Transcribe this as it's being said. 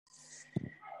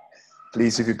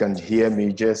Please, if you can hear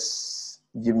me, just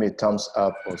give me a thumbs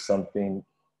up or something.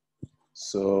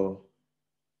 So,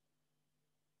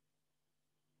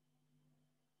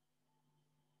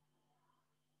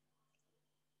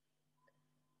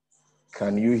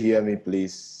 can you hear me,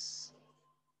 please?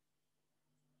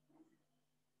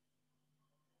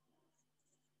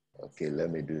 Okay,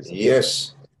 let me do something.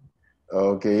 Yes.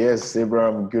 Okay, yes,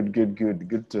 Abraham, good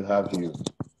to have you.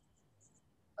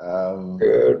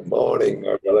 Good morning,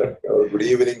 my brother. Oh, good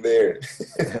evening there.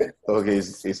 Okay,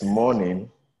 it's morning.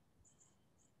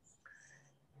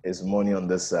 It's morning on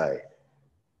this side.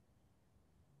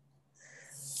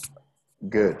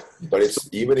 Good. But it's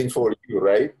evening for you,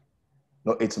 right?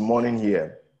 No, it's morning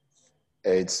here.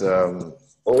 It's Oh,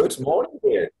 it's morning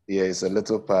there. yeah, it's a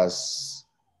little past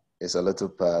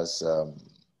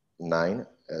 9,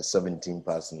 17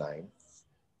 past 9.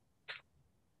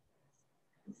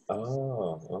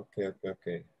 Oh, okay.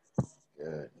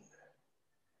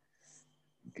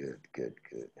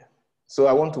 Good. So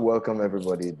I want to welcome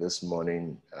everybody this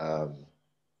morning.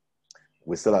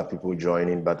 We still have people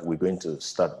joining, but we're going to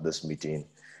start this meeting.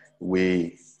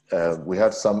 We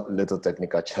had some little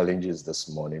technical challenges this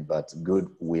morning, but good,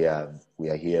 we are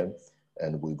here,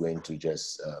 and we're going to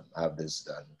just have this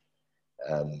done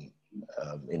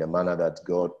in a manner that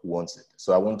God wants it.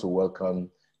 So I want to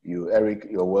welcome you, Eric.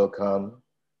 You're welcome.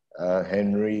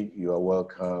 Henry, you are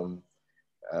welcome.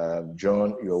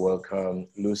 John, you're welcome.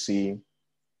 Lucy,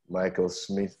 Michael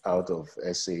Smith out of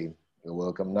SA, you're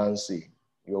welcome. Nancy,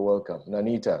 you're welcome.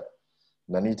 Nanita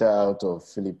out of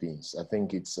Philippines. I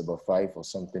think it's about 5 or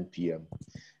something p.m.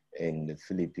 in the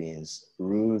Philippines.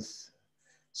 Ruth,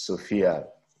 Sophia,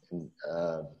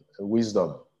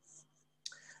 Wisdom,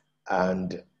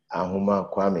 and Ahuma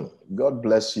Kwame. God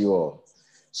bless you all.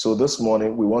 So this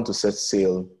morning we want to set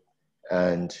sail,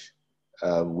 and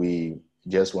we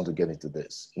just want to get into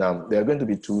this. Now, there are going to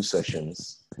be 2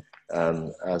 sessions,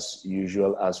 as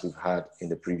usual, as we've had in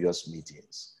the previous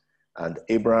meetings. And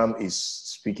Abraham is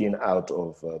speaking out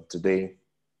of today.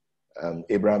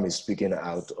 Abraham is speaking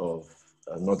out of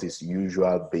not his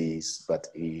usual base, but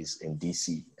he's in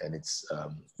DC, and it's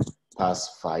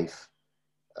past 5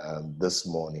 this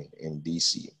morning in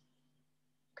DC.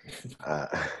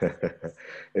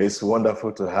 It's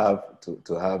wonderful to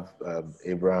have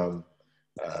Abraham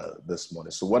this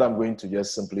morning. So what I'm going to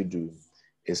just simply do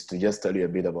is to just tell you a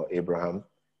bit about Abraham,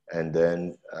 and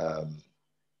then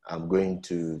I'm going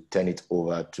to turn it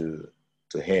over to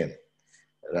him.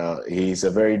 Now, he's a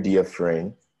very dear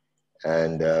friend,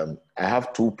 and I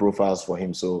have 2 profiles for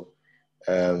him. So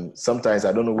sometimes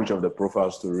I don't know which of the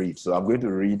profiles to read. So I'm going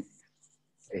to read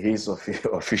his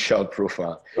official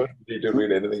profile. You don't need to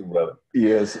read anything, brother.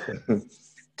 Yes.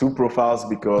 2 profiles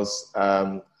because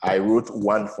I wrote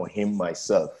one for him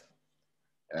myself.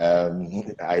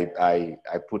 I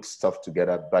put stuff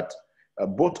together, but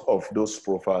both of those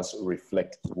profiles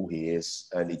reflect who he is,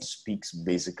 and it speaks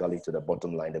basically to the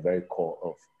bottom line, the very core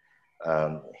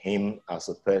of him as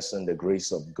a person, the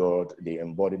grace of God, the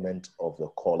embodiment of the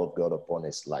call of God upon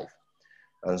his life.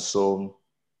 And so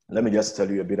let me just tell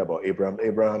you a bit about Abraham.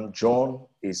 Abraham John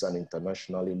is an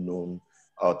internationally known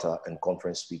author and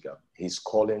conference speaker. His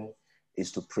calling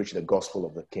is to preach the gospel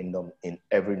of the kingdom in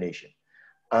every nation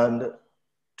and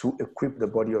to equip the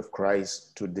body of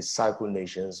Christ to disciple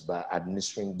nations by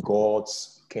administering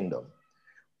God's kingdom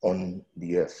on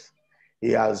the earth.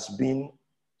 He has been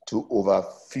to over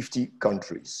 50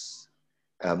 countries,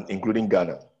 including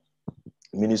Ghana,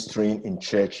 ministering in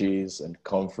churches and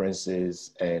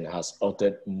conferences, and has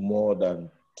authored more than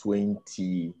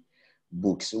 20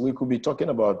 books. We could be talking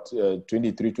about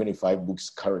 23, 25 books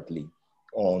currently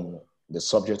on the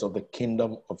subject of the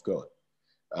kingdom of God.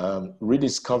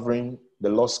 Rediscovering the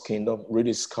lost kingdom,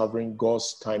 rediscovering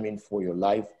God's timing for your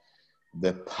life,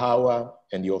 the power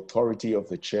and the authority of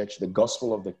the church, the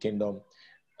gospel of the kingdom,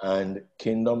 and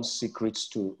kingdom secrets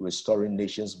to restoring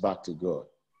nations back to God.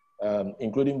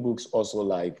 Including books also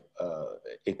like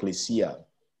Ekklesia,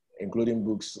 including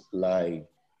books like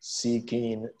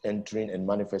Seeking, Entering, and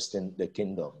Manifesting the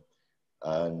Kingdom,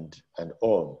 and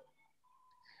all.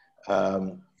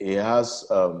 He has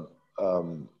a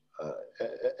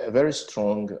very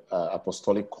strong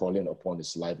apostolic calling upon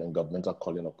his life and governmental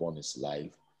calling upon his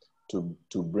life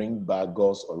to bring back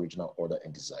God's original order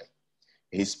and design.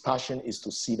 His passion is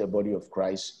to see the body of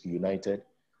Christ united,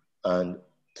 and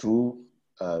through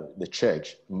the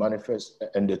church manifest,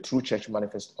 and the true church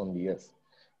manifest on the earth.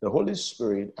 The Holy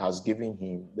Spirit has given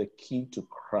him the key to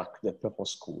crack the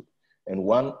purpose code. And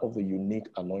one of the unique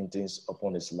anointings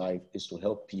upon his life is to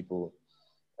help people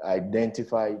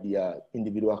identify their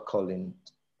individual calling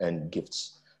and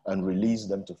gifts and release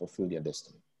them to fulfill their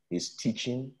destiny. His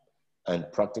teaching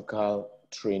and practical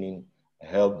training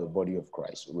help the body of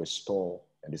Christ restore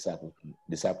and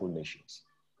disciple nations.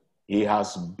 He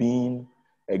has been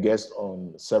a guest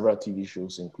on several TV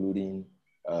shows, including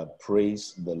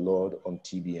Praise the Lord on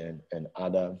TBN and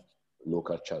other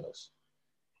local channels.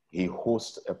 He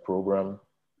hosts a program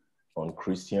on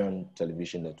Christian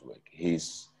Television Network.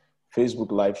 His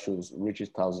Facebook live shows reaches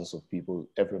thousands of people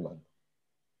every month.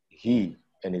 He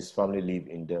and his family live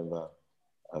in Denver,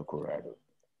 Colorado.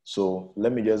 So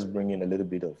let me just bring in a little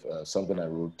bit of something I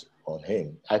wrote on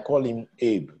him. I call him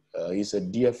Abe. He's a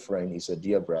dear friend. He's a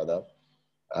dear brother.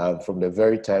 From the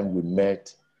very time we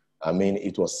met, I mean,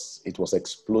 it was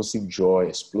explosive joy,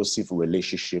 explosive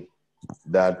relationship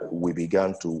that we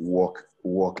began to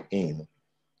walk in.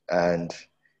 And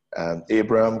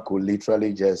Abraham could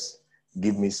literally just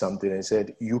give me something and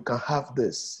said, "You can have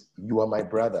this. You are my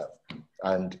brother."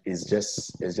 And it's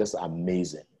just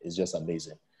amazing. It's just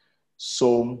amazing.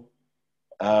 So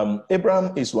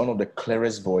Abraham is one of the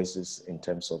clearest voices in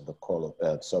terms of the call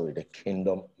of, the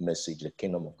kingdom message, the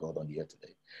kingdom of God on the earth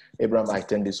today. Abraham, I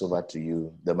turn this over to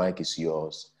you. The mic is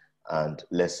yours, and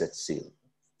let's set sail.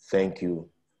 Thank you.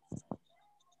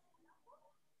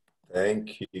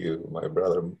 Thank you, my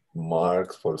brother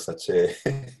Mark, for such a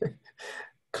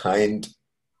kind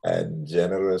and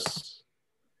generous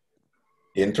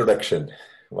introduction.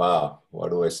 Wow, what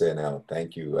do I say now?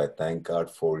 Thank you. I thank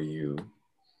God for you,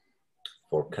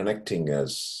 for connecting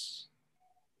us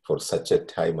for such a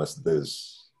time as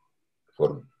this,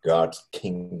 for God's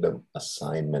kingdom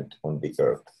assignment on the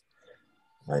earth.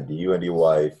 And you and your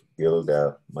wife,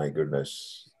 Gilda, my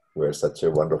goodness, were such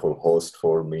a wonderful host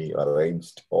for me,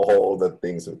 arranged all the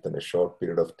things within a short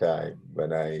period of time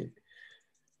when I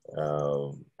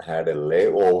had a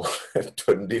layover,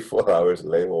 24 hours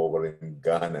layover in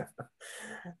Ghana.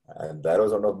 And that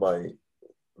was one of my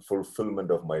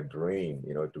fulfillment of my dream,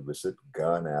 to visit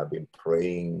Ghana. I've been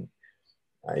praying.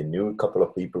 I knew a couple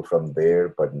of people from there,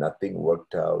 but nothing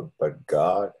worked out. But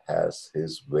God has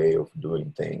his way of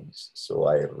doing things. So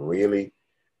I really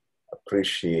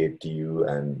appreciate you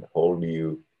and hold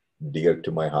you dear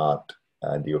to my heart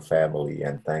and your family,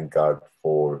 and thank God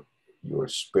for your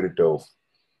spirit of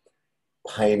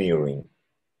pioneering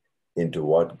into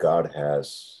what God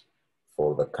has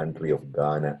for the country of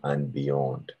Ghana and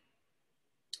beyond.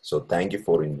 So thank you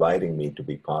for inviting me to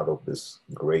be part of this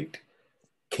great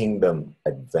kingdom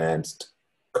advanced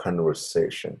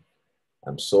conversation.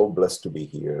 I'm so blessed to be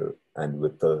here and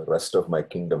with the rest of my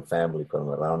kingdom family from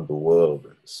around the world,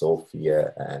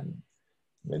 Sophia and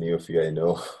many of you I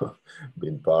know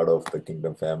been part of the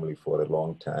kingdom family for a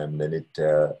long time,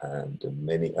 Nenita and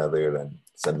many other, and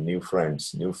some new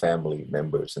friends, new family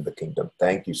members in the kingdom.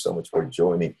 Thank you so much for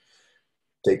joining,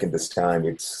 taking this time.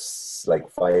 It's like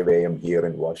 5 a.m. here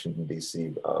in Washington,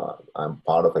 D.C. I'm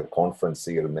part of a conference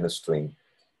here ministering,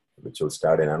 which will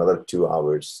start in another 2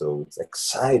 hours. So it's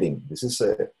exciting. This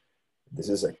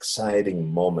is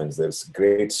exciting moments. There's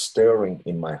great stirring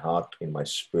in my heart, in my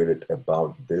spirit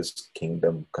about this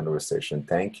kingdom conversation.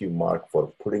 Thank you, Mark, for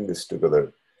putting this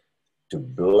together to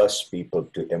bless people,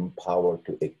 to empower,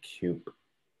 to equip,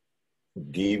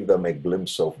 give them a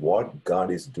glimpse of what God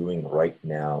is doing right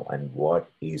now and what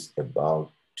is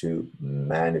about to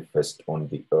manifest on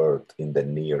the earth in the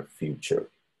near future.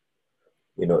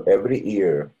 Every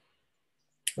year,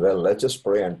 well, let's just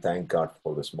pray and thank God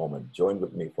for this moment. Join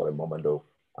with me for a moment of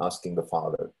asking the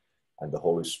Father and the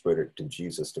Holy Spirit to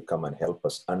Jesus to come and help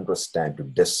us understand, to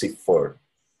decipher,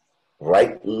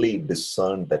 rightly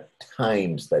discern the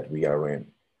times that we are in.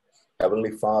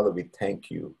 Heavenly Father, we thank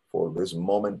you for this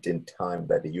moment in time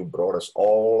that you brought us,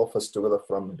 all of us together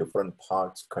from different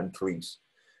parts, countries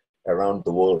around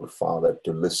the world, Father,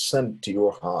 to listen to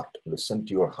your heart, listen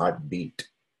to your heartbeat.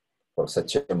 For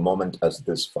such a moment as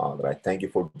this, Father, I thank you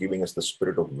for giving us the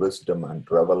spirit of wisdom and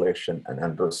revelation and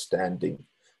understanding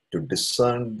to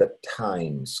discern the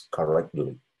times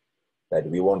correctly, that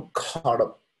we won't caught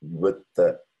up with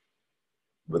the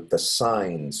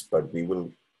signs, but we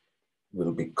will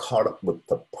be caught up with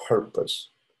the purpose,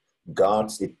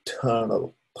 God's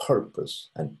eternal purpose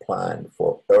and plan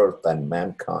for earth and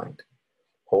mankind.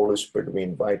 Holy Spirit, we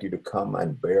invite you to come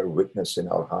and bear witness in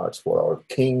our hearts for our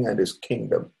King and his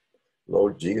kingdom.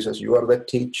 Lord Jesus, you are the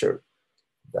teacher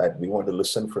that we want to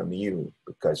listen from you,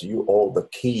 because you hold the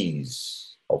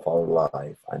keys of our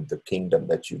life and the kingdom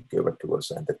that you've given to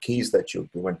us and the keys that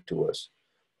you've given to us.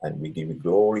 And we give you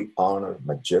glory, honor,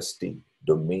 majesty,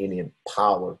 dominion,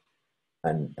 power,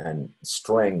 and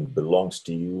strength belongs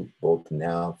to you both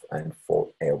now and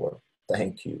forever.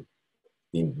 Thank you.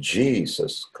 In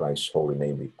Jesus Christ's holy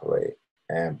name we pray.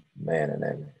 Amen and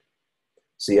amen.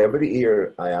 See, every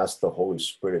year I ask the Holy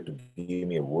Spirit to give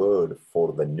me a word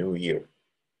for the new year.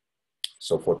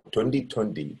 So for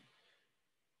 2020,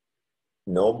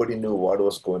 nobody knew what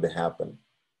was going to happen.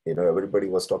 You know, everybody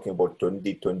was talking about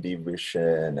 2020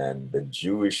 vision and the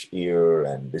Jewish year,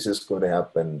 and this is going to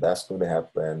happen, that's going to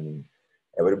happen.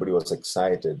 Everybody was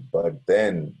excited, but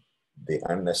then the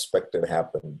unexpected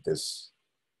happened. This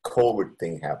COVID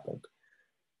thing happened.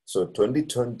 So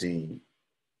 2020,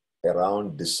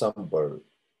 around December,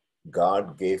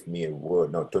 God gave me a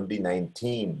word. No,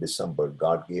 2019, December,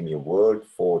 God gave me a word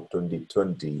for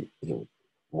 2020.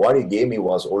 What he gave me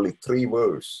was only 3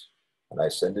 words. And I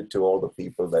sent it to all the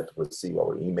people that receive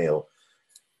our email.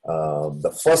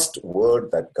 The first word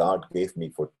that God gave me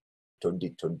for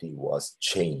 2020 was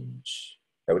change.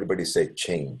 Everybody say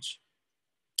change.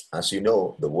 As you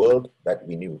know, the world that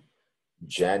we knew,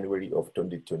 January of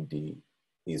 2020,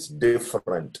 is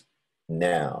different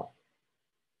now.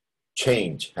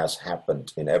 Change has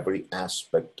happened in every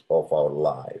aspect of our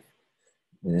life.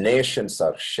 Nations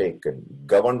are shaken.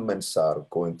 Governments are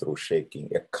going through shaking.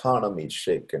 Economy is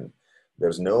shaken.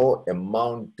 There's no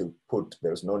amount to put,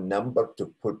 there's no number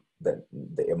to put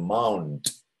the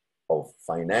amount of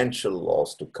financial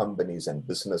loss to companies and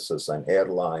businesses and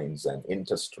airlines and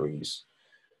industries.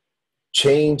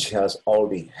 Change has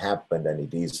already happened, and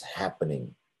it is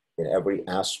happening in every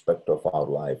aspect of our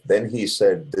life. Then he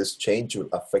said this change will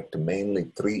affect mainly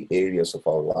 3 areas of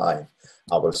our life: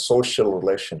 our social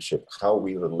relationship, how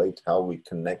we relate, how we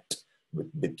connect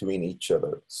between each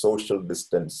other, social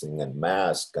distancing and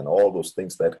mask and all those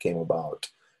things that came about.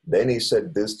 Then he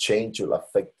said this change will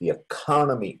affect the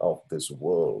economy of this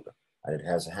world, and it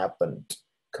has happened.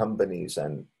 Companies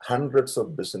and hundreds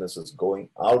of businesses going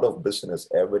out of business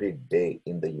every day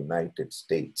in the United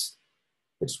States.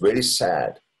 It's very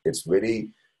sad. It's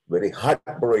very, very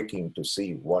heartbreaking to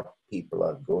see what people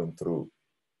are going through.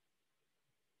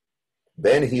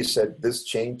 Then he said this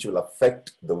change will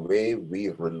affect the way we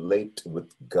relate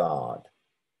with God.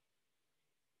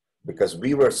 Because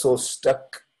we were so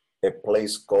stuck a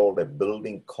place called, a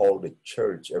building called a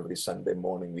church. Every Sunday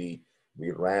morning we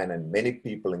ran, and many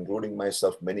people, including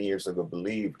myself many years ago,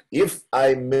 believed if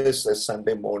I miss a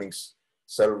Sunday morning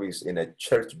service in a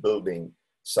church building,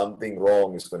 something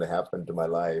wrong is going to happen to my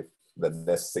life the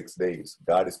next 6 days.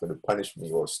 God is going to punish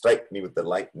me or strike me with the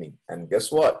lightning. And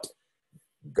guess what?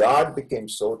 God became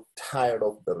so tired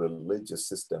of the religious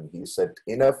system. He said,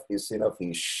 enough is enough.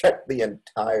 He shut the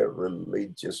entire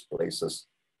religious places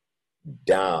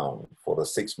down for the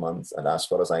 6 months. And as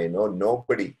far as I know,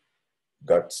 nobody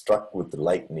got struck with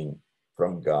lightning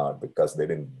from God because they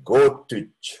didn't go to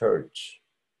church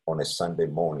on a Sunday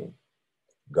morning.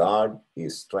 God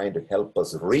is trying to help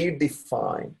us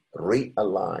redefine,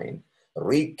 realign,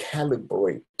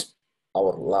 recalibrate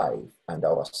our life and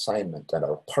our assignment and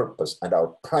our purpose and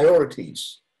our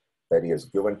priorities that he has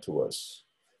given to us.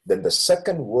 Then the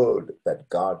second word that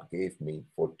God gave me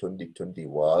for 2020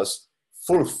 was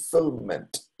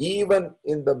fulfillment. Even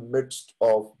in the midst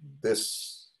of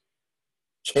this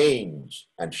change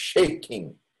and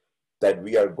shaking that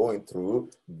we are going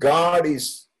through, God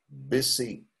is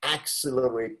busy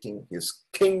accelerating his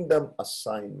kingdom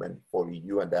assignment for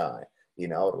you and I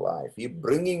in our life. He's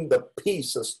bringing the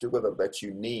pieces together that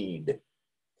you need.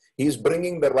 He's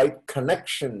bringing the right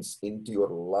connections into your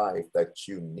life that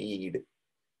you need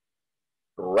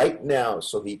right now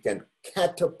so he can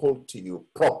catapult you,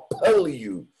 propel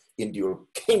you into your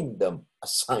kingdom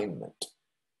assignment.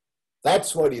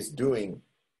 That's what he's doing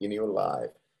in your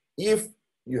life. If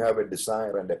you have a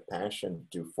desire and a passion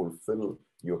to fulfill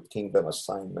your kingdom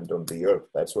assignment on the earth,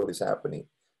 that's what is happening.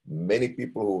 Many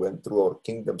people who went through our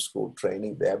kingdom school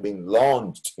training, they have been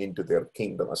launched into their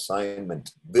kingdom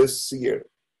assignment this year.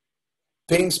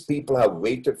 Things people have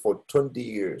waited for 20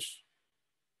 years,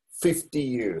 50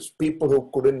 years, people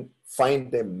who couldn't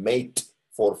find a mate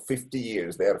for 50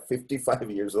 years. They are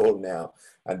 55 years old now,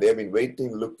 and they've been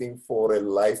waiting, looking for a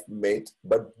life mate.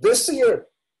 But this year,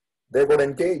 they got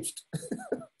engaged.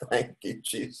 Thank you,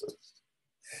 Jesus.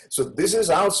 So this is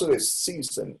also a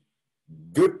season,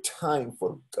 good time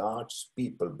for God's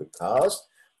people, because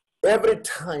every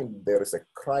time there is a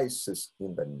crisis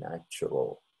in the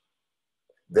natural,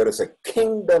 there is a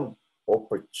kingdom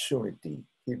opportunity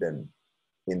hidden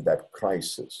in that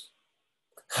crisis.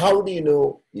 How do you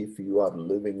know if you are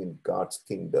living in God's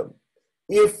kingdom?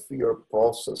 If you're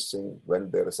processing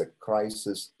when there is a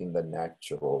crisis in the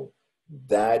natural,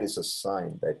 that is a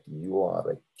sign that you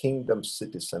are a kingdom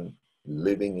citizen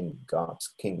living in God's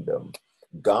kingdom.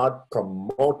 God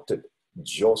promoted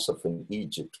Joseph in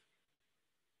Egypt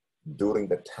during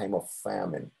the time of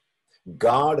famine.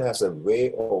 God has a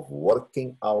way of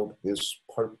working out his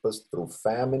purpose through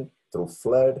famine, through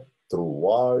flood, through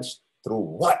wars, through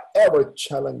whatever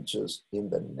challenges in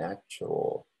the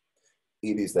natural.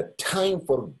 It is the time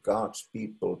for God's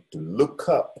people to look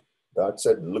up. God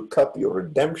said, look up, your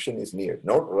redemption is near.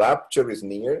 Not rapture is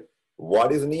near.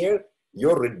 What is near?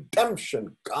 Your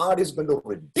redemption. God is going to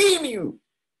redeem you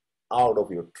out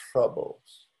of your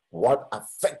troubles. What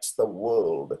affects the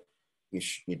world,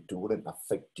 it wouldn't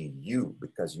affect you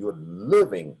because you're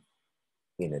living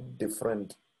in a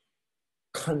different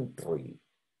country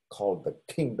called the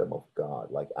kingdom of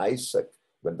God. Like Isaac,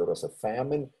 when there was a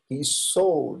famine, he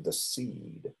sowed the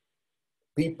seed.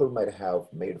 People might have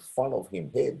made fun of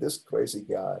him. Hey, this crazy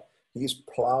guy, he's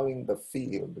plowing the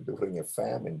field during a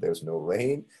famine. There's no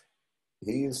rain.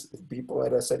 People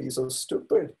might have said he's so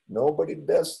stupid. Nobody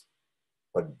does.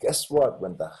 But guess what?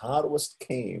 When the harvest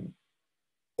came,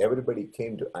 everybody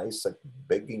came to Isaac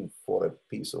begging for a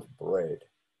piece of bread.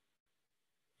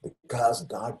 Because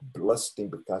God blessed him,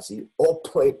 because he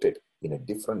operated in a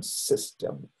different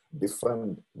system,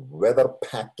 different weather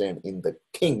pattern in the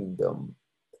kingdom,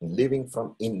 living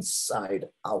from inside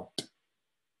out,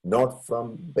 not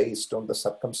from based on the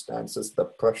circumstances, the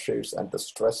pressures and the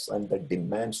stress and the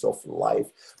demands of life,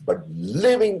 but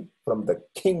living from the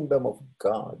kingdom of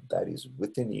God that is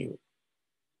within you.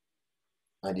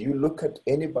 And you look at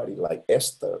anybody like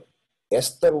Esther.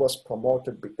 Esther was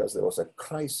promoted because there was a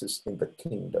crisis in the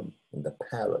kingdom, in the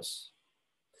palace.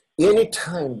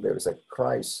 Anytime there is a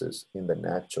crisis in the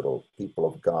natural, people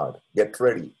of God, get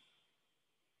ready.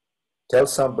 Tell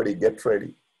somebody, get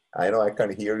ready. I know I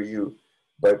can't hear you,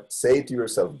 but say to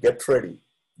yourself, get ready.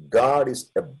 God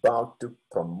is about to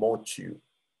promote you.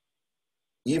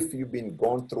 If you've been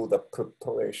going through the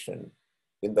preparation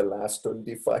in the last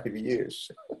 25 years,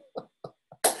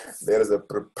 there is a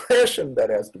preparation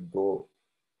that has to go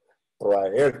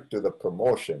prior to the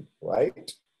promotion,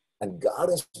 right? And God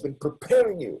has been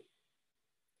preparing you.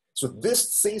 So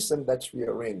this season that we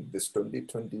are in, this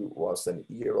 2020 was an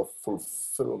year of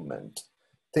fulfillment.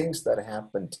 Things that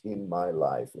happened in my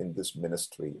life, in this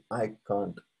ministry, I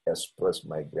can't express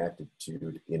my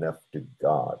gratitude enough to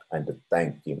God and to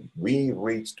thank him. We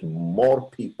reached more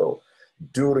people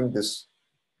during this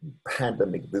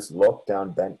pandemic, this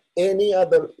lockdown, than any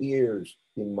other years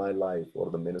in my life or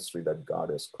the ministry that God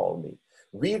has called me.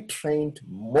 We trained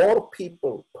more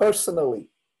people personally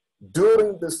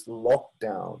during this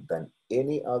lockdown than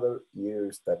any other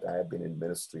years that I have been in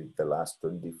ministry the last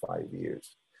 25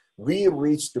 years. We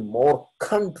reached more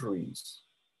countries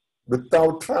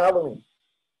without traveling.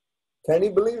 Can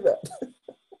you believe that?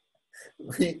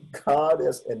 God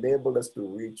has enabled us to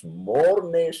reach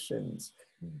more nations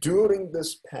during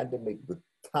this pandemic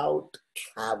without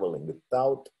traveling,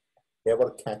 without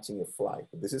ever catching a flight.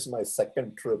 This is my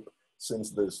second trip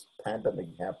since this pandemic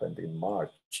happened in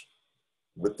March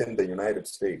within the United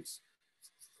States.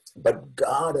 But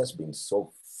God has been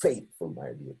so faithful, my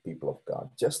dear people of God.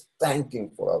 Just thank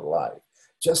him for our life.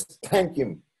 Just thank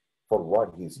him for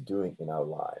what he's doing in our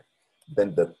life.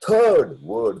 Then the third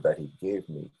word that he gave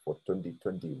me for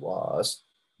 2020 was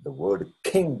the word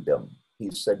kingdom.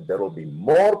 He said there will be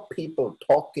more people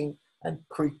talking and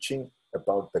preaching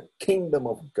about the kingdom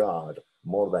of God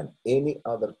more than any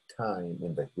other time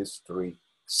in the history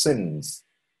since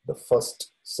the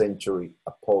first century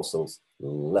apostles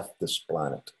left this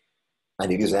planet.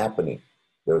 And it is happening.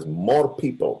 There's more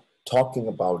people talking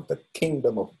about the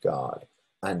kingdom of God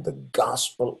and the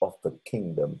gospel of the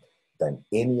kingdom than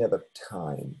any other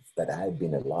time that I've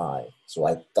been alive. So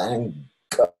I thank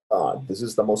God. This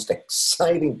is the most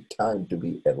exciting time to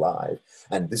be alive.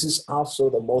 And this is also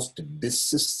the most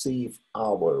decisive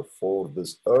hour for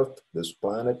this earth, this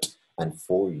planet, and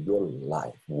for your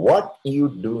life. What you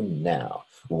do now,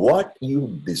 what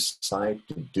you decide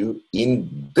to do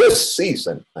in this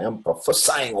season, I am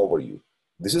prophesying over you.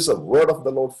 This is a word of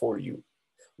the Lord for you.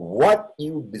 What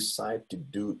you decide to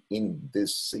do in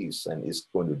this season is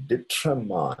going to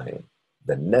determine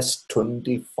the next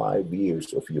 25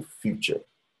 years of your future.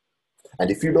 And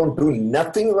if you don't do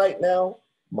nothing right now,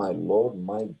 my Lord,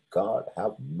 my God,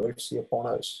 have mercy upon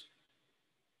us.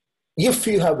 If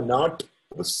you have not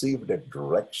received a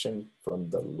direction from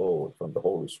the Lord, from the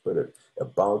Holy Spirit,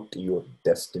 about your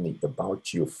destiny,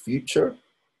 about your future,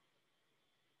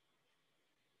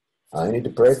 I need to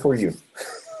pray for you.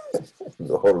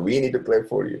 Or we need to pray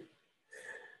for you.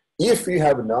 If you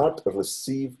have not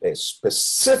received a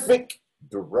specific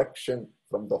direction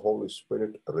from the Holy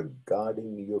Spirit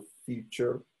regarding your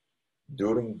future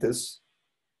during this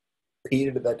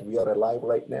period that we are alive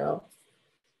right now,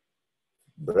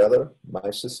 brother,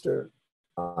 my sister,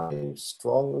 I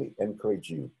strongly encourage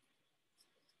you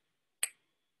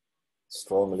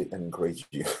strongly encourage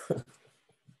you.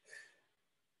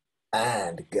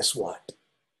 And guess what?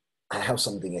 I have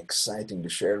something exciting to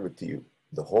share with you.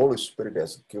 The Holy Spirit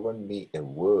has given me a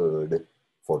word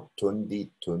for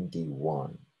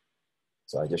 2021.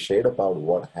 So I just shared about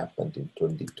what happened in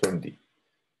 2020.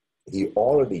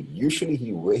 Usually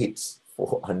he waits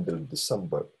for until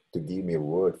December to give me a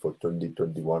word for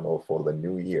 2021 or for the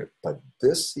new year. But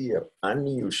this year,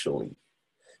 unusually,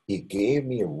 he gave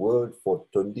me a word for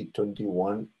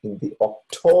 2021 in the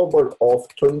October of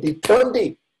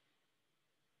 2020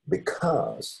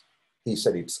 because he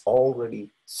said it's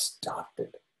already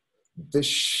started. This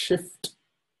shift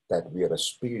that we are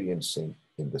experiencing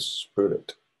in the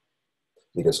spirit,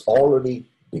 it has already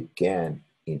began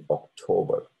in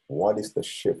October. What is the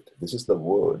shift? This is the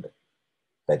word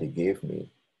that he gave me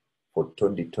for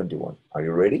 2021. Are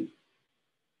you ready?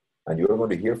 And you're going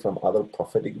to hear from other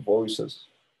prophetic voices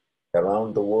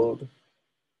around the world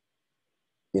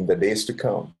in the days to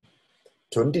come.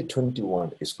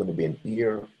 2021 is going to be an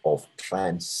year of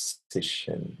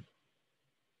transition.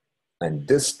 And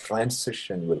this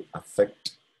transition will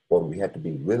affect, or we have to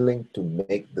be willing to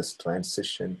make this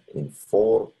transition in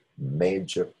 4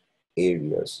 major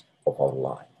areas of our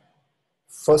life.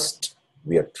 First,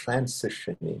 we are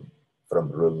transitioning from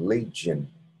religion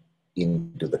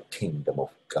into the kingdom of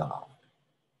God,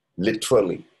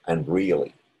 literally and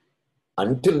really.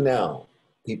 Until now,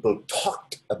 people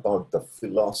talked about the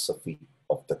philosophy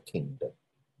of the kingdom.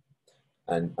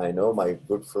 And I know my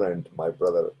good friend, my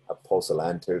brother, Apostle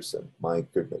Anderson, my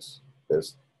goodness,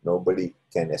 there's nobody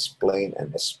can explain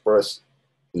and express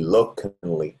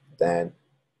eloquently than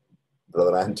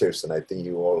Brother Anderson. I think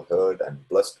you all heard and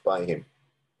blessed by him.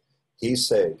 He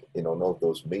said in one of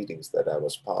those meetings that I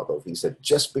was part of, he said,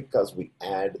 just because we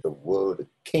add the word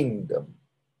kingdom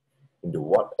into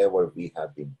whatever we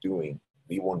have been doing,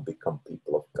 we won't become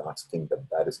people of God's kingdom.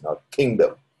 That is not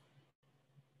kingdom.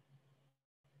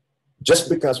 Just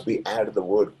because we add the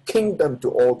word kingdom to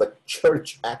all the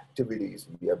church activities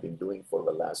we have been doing for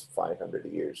the last 500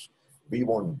 years, we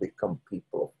won't become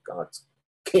people of God's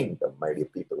kingdom, my dear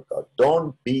people of God.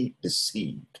 Don't be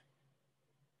deceived.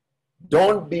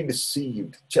 Don't be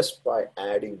deceived just by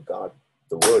adding God,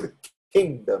 the word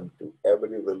kingdom, to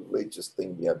every religious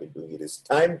thing we have been doing. It is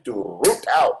time to root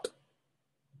out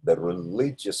the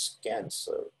religious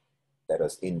cancer that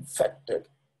has infected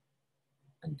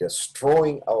and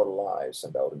destroying our lives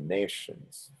and our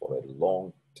nations for a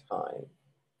long time.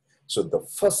 So the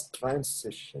first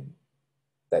transition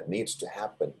that needs to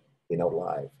happen in our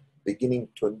life, beginning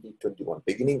 2021,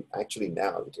 beginning actually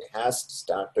now, it has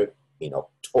started in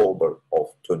October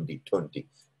of 2020,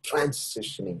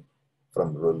 transitioning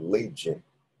from religion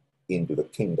into the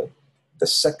kingdom. The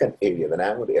second area, then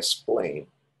I'm going to explain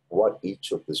what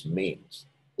each of this means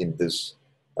in this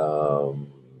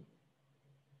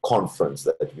conference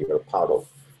that we are part of.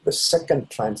 The second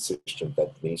transition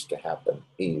that needs to happen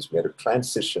is we have to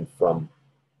transition from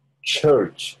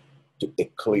church to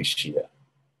Ekklesia.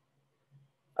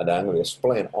 And I'm going to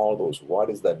explain all those. What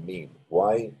does that mean?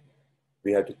 Why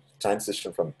we have to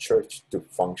transition from church to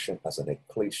function as an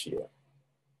Ekklesia?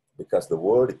 Because the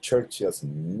word church has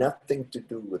nothing to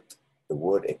do with the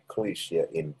word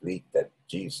Ekklesia in Greek that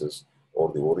Jesus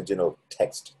or the original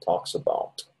text talks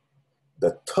about.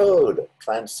 The third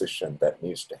transition that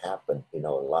needs to happen in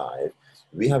our life,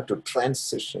 we have to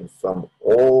transition from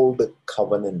old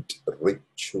covenant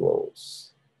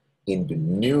rituals into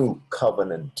new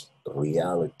covenant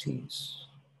realities.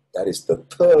 That is the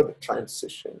third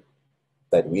transition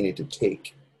that we need to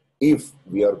take if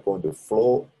we are going to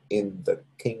flow in the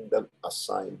kingdom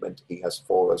assignment he has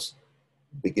for us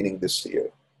beginning this year.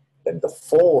 Then the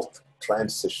fourth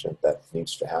transition that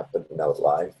needs to happen in our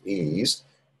life is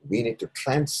we need to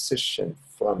transition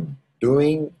from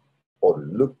doing or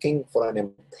looking for an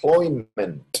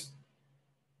employment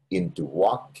into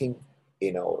walking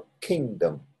in our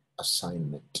kingdom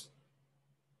assignment.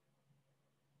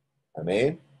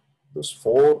 Amen? Those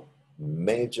 4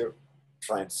 major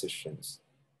transitions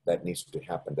that needs to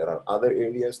happen. There are other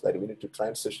areas that we need to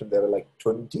transition. There are like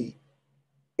 20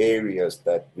 areas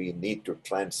that we need to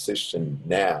transition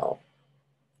now,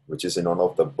 which is in one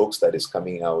of the books that is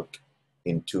coming out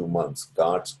in 2 months,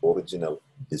 God's Original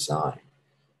Design.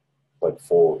 But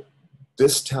for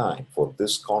this time, for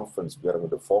this conference, we are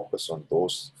going to focus on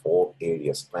those 4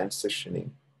 areas, transitioning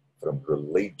from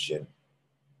religion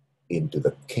into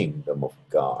the kingdom of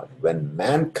God. When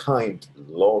mankind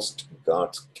lost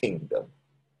God's kingdom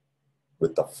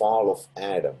with the fall of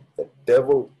Adam, the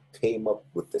devil came up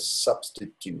with a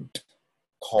substitute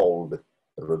called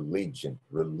religion.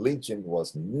 Religion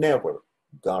was never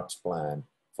God's plan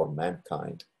for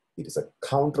mankind. It is a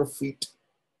counterfeit,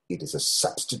 it is a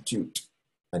substitute,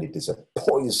 and it is a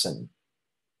poison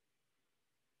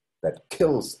that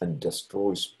kills and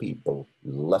destroys people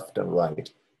left and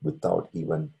right without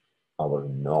even our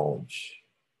knowledge.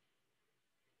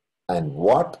 And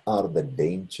what are the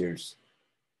dangers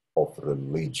of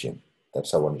religion?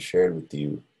 That's what I want to share with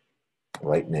you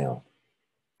right now.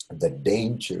 The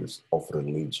dangers of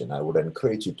religion. I would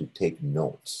encourage you to take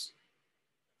notes.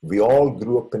 We all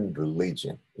grew up in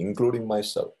religion, including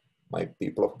myself. My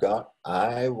people of God,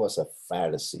 I was a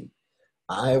Pharisee.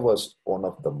 I was one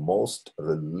of the most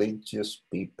religious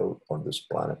people on this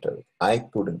planet Earth. I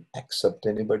couldn't accept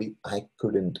anybody. I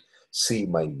couldn't see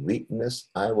my weakness.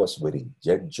 I was very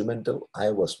judgmental.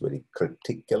 I was very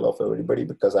critical of everybody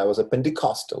because I was a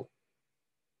Pentecostal.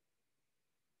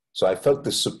 So I felt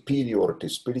the superiority,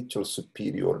 spiritual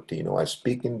superiority. You know, I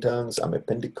speak in tongues. I'm a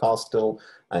Pentecostal,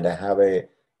 and I have a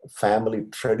family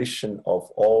tradition of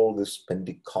all this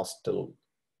Pentecostalism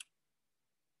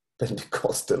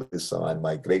and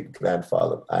my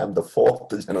great-grandfather. I am the fourth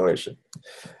generation.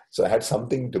 So I had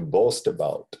something to boast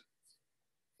about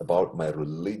my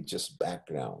religious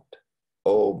background.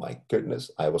 Oh my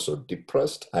goodness, I was so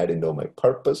depressed. I didn't know my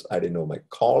purpose. I didn't know my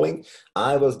calling.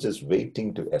 I was just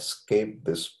waiting to escape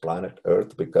this planet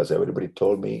Earth because everybody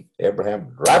told me,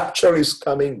 Abraham, rapture is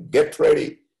coming. Get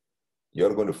ready.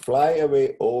 You're going to fly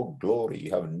away. Oh, glory.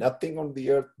 You have nothing on the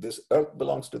earth. This earth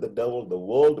belongs to the devil. The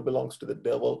world belongs to the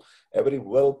devil. Every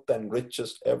wealth and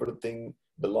riches, everything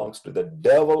belongs to the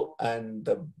devil and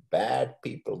the bad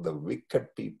people, the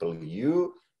wicked people.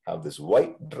 You have this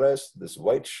white dress, this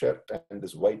white shirt, and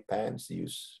this white pants. You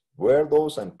wear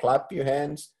those and clap your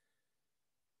hands,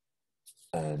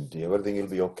 and everything will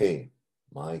be okay.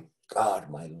 My God,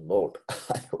 my Lord,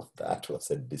 that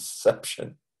was a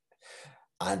deception.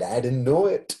 And I didn't know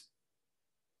it.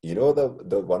 You know,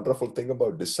 the wonderful thing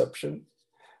about deception,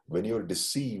 when you're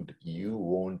deceived, you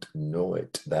won't know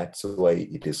it. That's why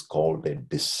it is called a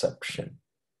deception.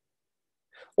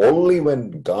 Only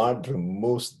when God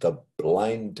removes the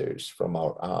blinders from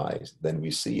our eyes, then we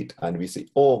see it and we say,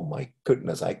 oh my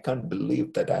goodness, I can't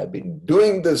believe that I've been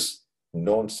doing this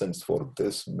nonsense for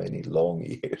this many long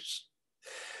years.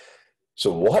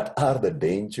 So what are the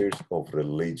dangers of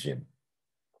religion?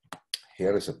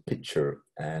 Here is a picture,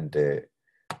 and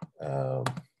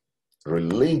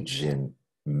religion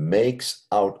makes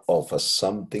out of us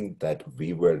something that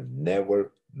we were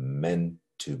never meant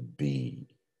to be.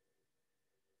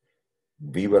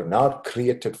 We were not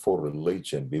created for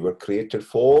religion. We were created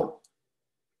for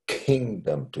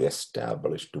kingdom, to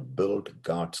establish, to build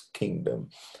God's kingdom.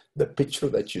 The picture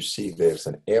that you see, there's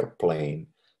an airplane.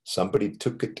 Somebody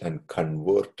took it and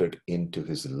converted into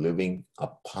his living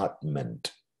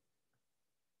apartment.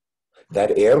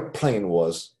 That airplane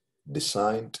was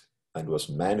designed and was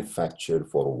manufactured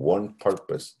for one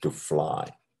purpose, to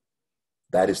fly.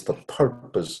 That is the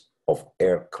purpose of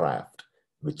aircraft,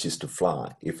 which is to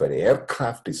fly. If an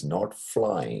aircraft is not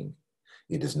flying,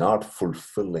 it is not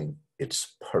fulfilling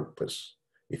its purpose.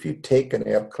 If you take an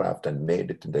aircraft and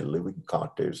made it into living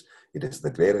quarters, it is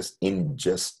the greatest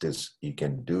injustice you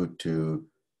can do to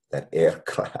that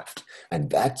aircraft. And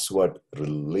that's what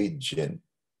religion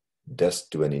does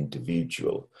to an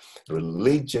individual.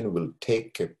 Religion will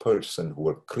take a person who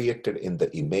were created in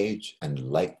the image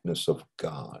and likeness of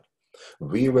God.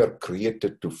 We were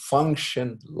created to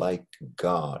function like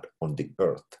God on the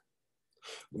earth.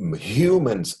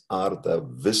 Humans are the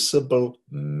visible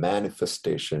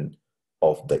manifestation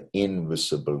of the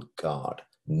invisible God.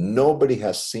 Nobody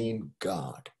has seen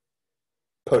God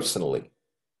personally.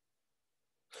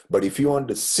 But if you want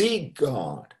to see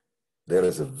God, there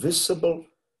is a visible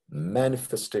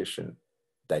manifestation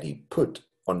that he put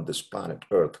on this planet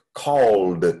Earth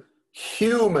called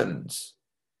humans,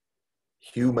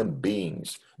 human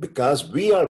beings, because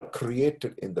we are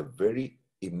created in the very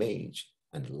image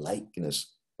and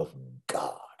likeness of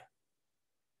God.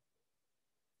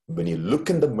 When you look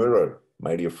in the mirror,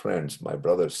 my dear friends, my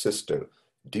brother, sister,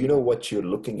 do you know what you're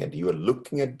looking at? You are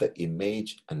looking at the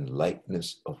image and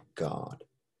likeness of God.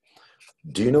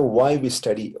 Do you know why we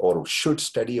study or should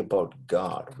study about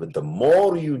God? With the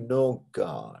more you know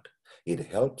God, it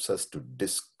helps us to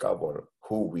discover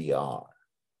who we are.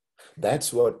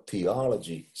 That's what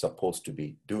theology is supposed to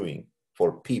be doing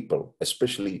for people,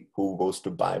 especially who goes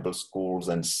to Bible schools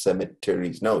and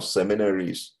seminaries.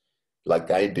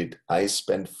 Like I did. I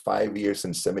spent 5 years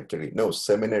in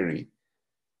seminary.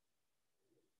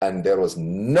 And there was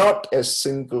not a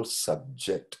single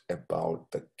subject about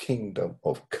the kingdom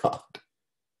of God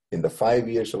in the 5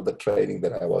 years of the training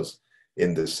that I was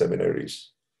in the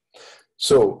seminaries.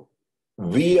 So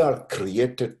We are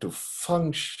created to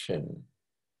function.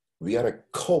 We are a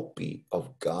copy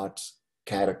of God's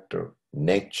character,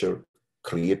 nature,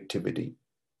 creativity,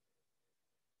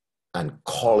 and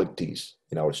qualities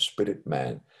in our spirit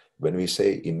man. When we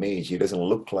say image, it doesn't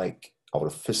look like our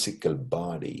physical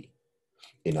body.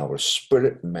 In our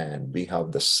spirit man, we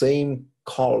have the same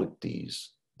qualities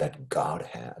that God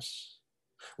has.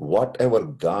 Whatever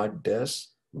God does,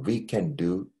 we can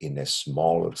do in a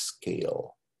smaller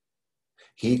scale.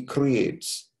 He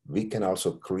creates, we can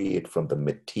also create from the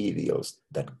materials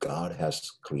that God has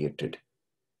created.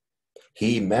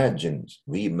 He imagines,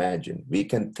 we imagine, we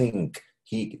can think,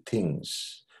 He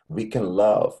thinks, we can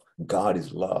love, God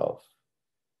is love.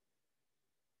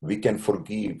 We can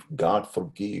forgive, God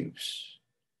forgives.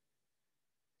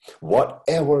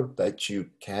 Whatever that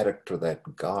character that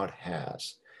God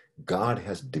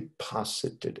has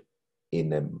deposited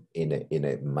in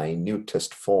a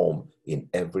minutest form in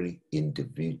every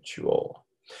individual.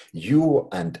 You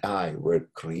and I were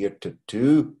created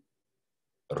to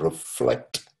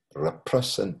reflect,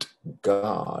 represent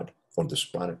God on this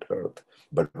planet Earth.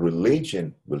 But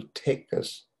religion will take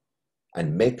us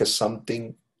and make us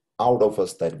something out of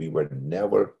us that we were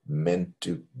never meant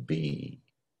to be.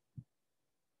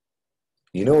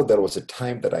 You know, there was a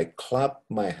time that I clapped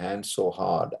my hand so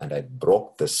hard and I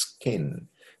broke the skin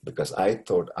because I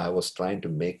thought I was trying to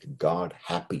make God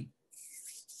happy.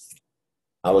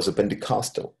 I was a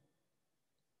Pentecostal.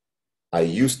 I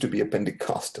used to be a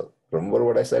Pentecostal. Remember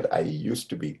what I said? I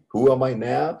used to be. Who am I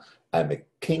now? I'm a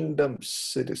kingdom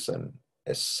citizen,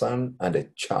 a son and a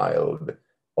child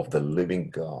of the living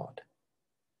God.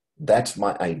 That's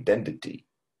my identity.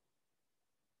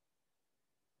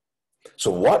 So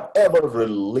whatever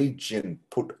religion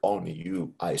put on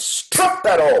you, I struck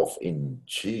that off in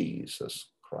Jesus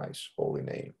Christ's holy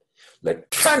name. Let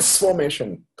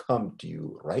transformation come to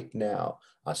you right now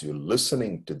as you're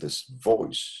listening to this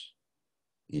voice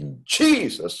in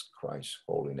Jesus Christ's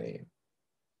holy name.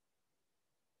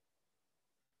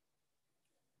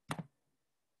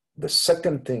 The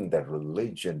second thing that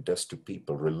religion does to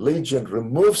people, religion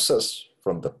removes us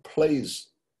from the place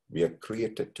we are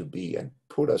created to be and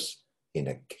put us in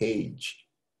a cage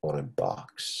or a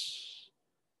box.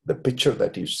 The picture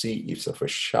that you see is of a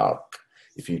shark.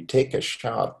 If you take a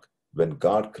shark, when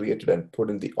God created and put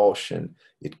in the ocean,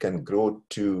 it can grow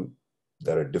to,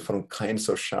 there are different kinds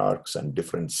of sharks and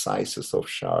different sizes of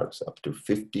sharks, up to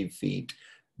 50 feet.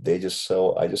 I just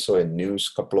saw a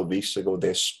news a couple of weeks ago,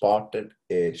 they spotted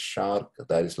a shark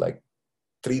that is like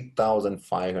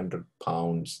 3,500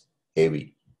 pounds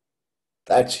heavy.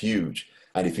 That's huge.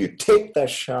 And if you take that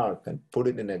shark and put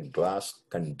it in a glass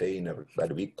container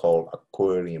that we call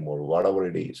aquarium or whatever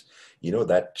it is, you know,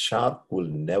 that shark will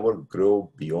never grow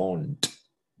beyond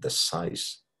the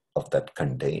size of that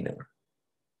container.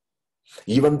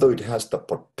 Even though it has the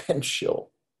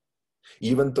potential,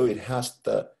 even though it has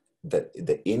the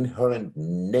inherent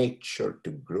nature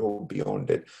to grow beyond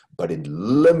it, but it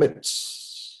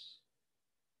limits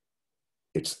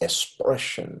its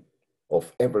expression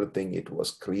of everything it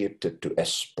was created to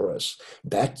express.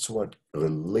 That's what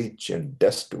religion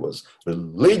does to us.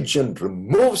 Religion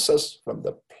removes us from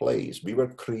the place. We were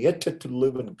created to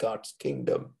live in God's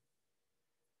kingdom.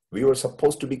 We were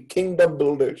supposed to be kingdom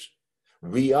builders.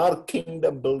 We are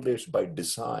kingdom builders by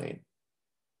design.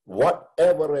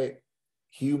 Whatever a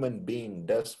human being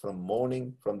does from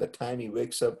morning, from the time he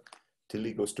wakes up till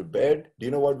he goes to bed, do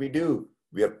you know what we do?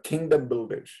 We are kingdom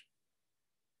builders.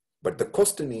 But the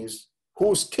question is,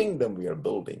 whose kingdom we are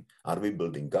building? Are we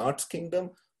building God's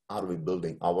kingdom? Are we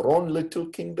building our own little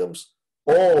kingdoms?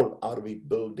 Or are we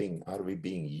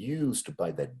being used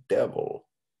by the devil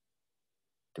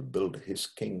to build his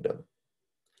kingdom?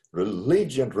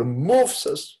 Religion removes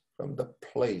us from the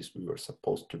place we were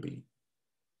supposed to be.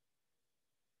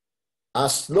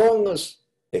 As long as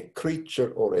a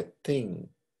creature or a thing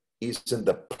is in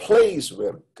the place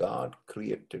where God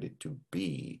created it to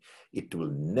be, it will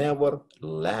never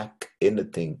lack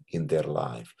anything in their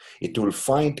life. It will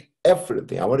find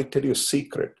everything. I want to tell you a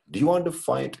secret. Do you want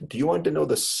to know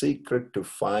the secret to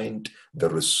find the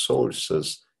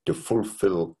resources to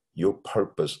fulfill your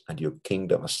purpose and your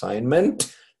kingdom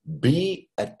assignment? Be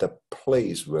at the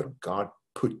place where God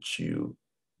put you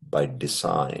by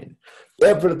design.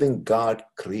 Everything God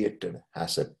created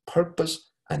has a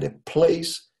purpose and a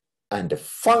place and a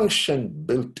function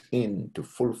built in to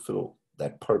fulfill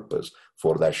that purpose.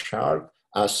 For that shark,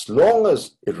 as long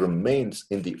as it remains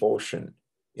in the ocean,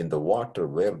 in the water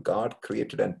where God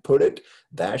created and put it,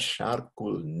 that shark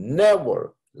will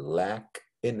never lack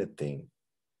anything.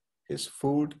 His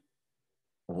food,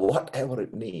 whatever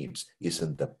it needs, is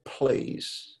in the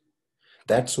place.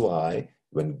 That's why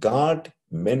when God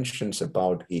mentions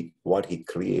about what he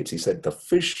creates, he said the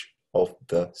fish of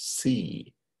the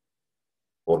sea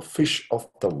or fish of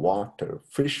the water.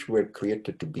 Fish were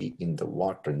created to be in the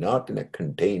water, not in a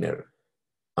container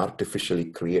artificially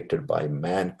created by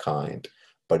mankind,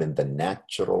 but in the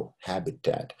natural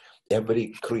habitat. Every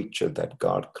creature that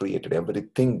God created,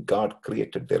 everything God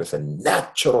created, there is a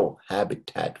natural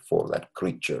habitat for that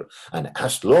creature. And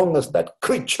as long as that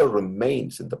creature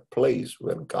remains in the place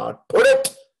where God put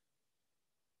it,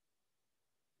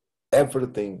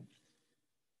 everything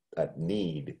that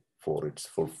need for its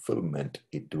fulfillment,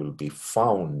 it will be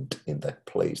found in that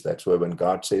place. That's why when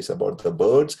God says about the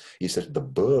birds, he says the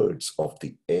birds of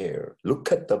the air.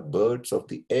 Look at the birds of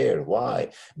the air. Why?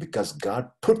 Because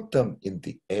God put them in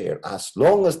the air. As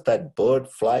long as that bird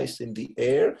flies in the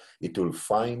air, it will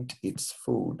find its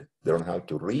food. They don't have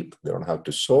to reap, they don't have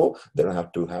to sow, they don't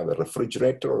have to have a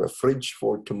refrigerator or a fridge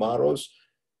for tomorrow's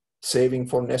saving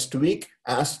for next week.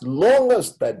 As long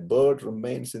as that bird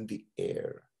remains in the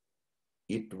air,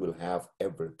 it will have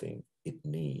everything it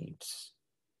needs.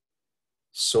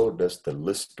 So does the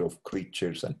list of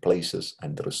creatures and places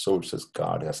and the resources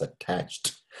God has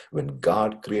attached. When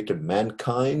God created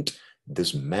mankind,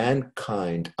 this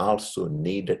mankind also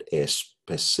needed a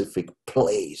specific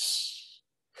place.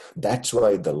 That's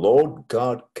why the Lord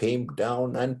God came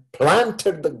down and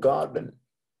planted the garden.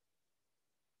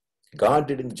 God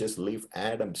didn't just leave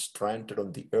Adam stranded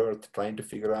on the earth, trying to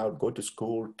figure out, go to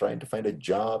school, trying to find a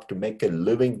job to make a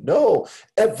living. No,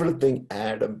 everything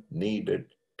Adam needed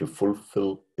to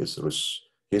fulfill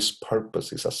his purpose,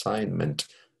 his assignment,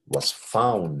 was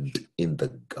found in the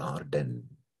garden.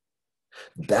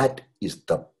 That is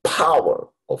the power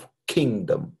of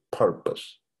kingdom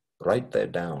purpose. Write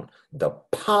that down. The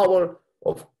power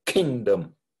of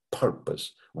kingdom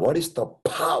purpose. What is the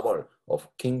power of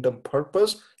kingdom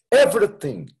purpose?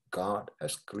 Everything God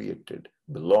has created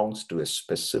belongs to a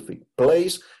specific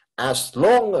place. As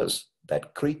long as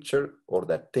that creature or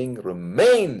that thing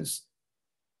remains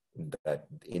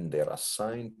in their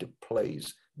assigned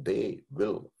place, they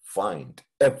will find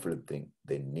everything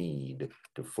they need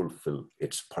to fulfill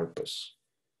its purpose.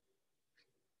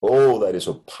 Oh, that is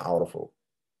so powerful.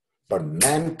 But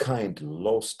mankind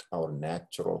lost our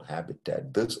natural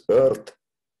habitat. This earth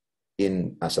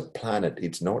as a planet,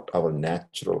 it's not our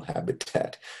natural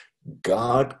habitat.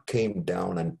 God came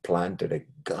down and planted a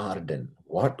garden.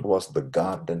 What was the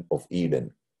Garden of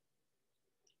Eden?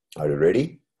 Are you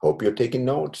ready? Hope you're taking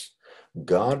notes.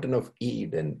 Garden of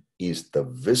Eden is the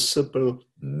visible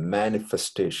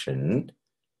manifestation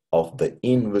of the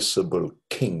invisible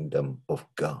kingdom of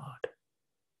God.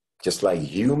 Just like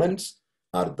humans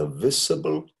are the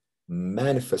visible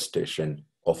manifestation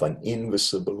of an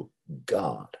invisible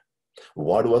God.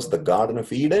 What was the Garden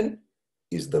of Eden?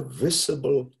 Is the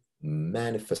visible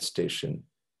manifestation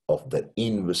of the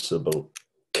invisible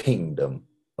kingdom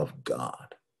of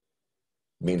God.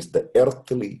 Means the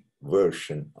earthly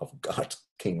version of God's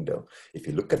kingdom. If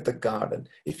you look at the garden,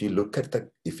 if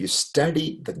you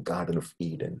study the Garden of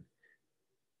Eden,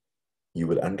 you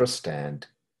will understand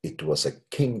it was a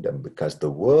kingdom, because the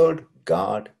word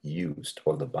God used,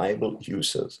 or the Bible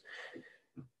uses,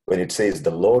 when it says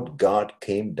the Lord God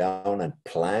came down and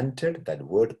planted, that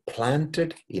word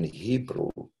planted in Hebrew,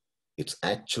 it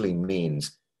actually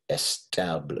means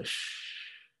establish.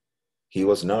 He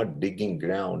was not digging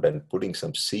ground and putting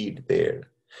some seed there.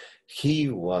 He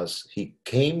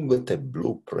came with a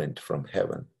blueprint from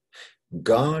heaven.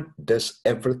 God does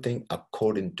everything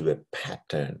according to a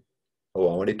pattern. Oh,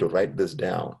 I want you to write this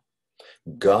down.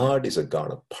 God is a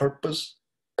God of purpose,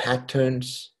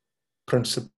 patterns,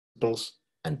 principles,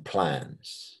 and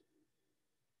plans.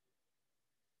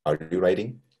 Are you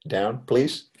writing down,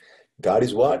 please? God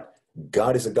is what?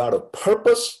 God is a God of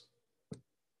purpose,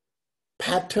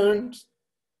 patterns,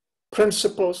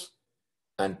 principles,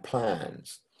 and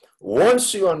plans.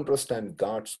 Once you understand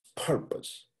God's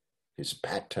purpose, his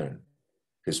pattern,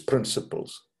 his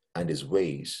principles, and his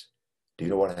ways, do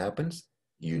you know what happens?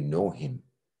 You know him.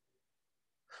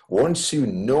 Once you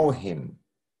know him,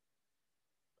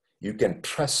 you can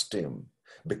trust him,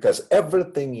 because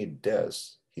everything he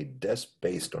does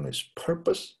based on his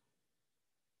purpose,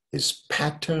 his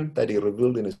pattern that he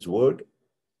revealed in his word,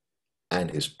 and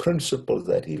his principles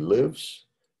that he lives,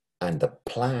 and the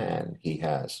plan he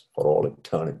has for all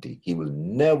eternity. He will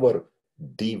never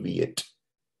deviate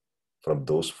from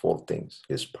those four things: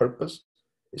 his purpose,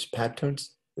 his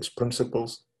patterns, his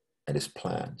principles, and his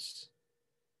plans.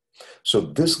 So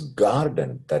this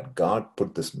garden that God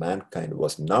put this mankind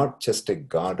was not just a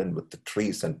garden with the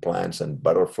trees and plants and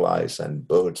butterflies and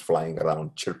birds flying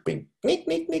around chirping, nick,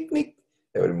 nick, nick, nick.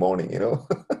 every morning, you know.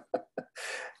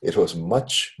 It was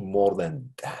much more than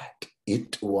that.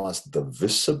 It was the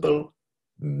visible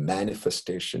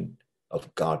manifestation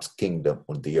of God's kingdom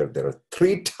on the earth. There are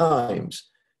 3 times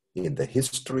in the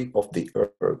history of the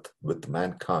earth with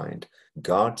mankind,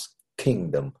 God's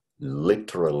kingdom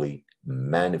literally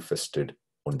manifested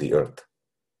on the earth,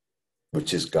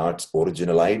 which is God's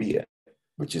original idea,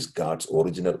 which is God's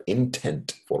original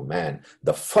intent for man.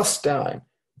 The first time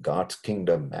God's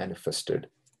kingdom manifested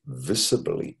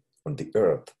visibly on the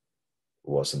earth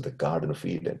was in the Garden of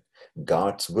Eden.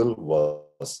 God's will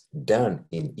was done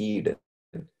in Eden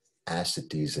as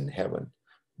it is in heaven.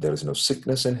 There is no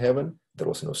sickness in heaven. There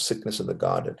was no sickness in the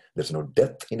garden. There's no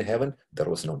death in heaven. There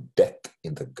was no death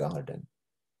in the garden.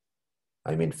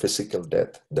 I mean physical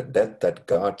death. The death that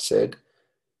God said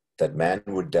that man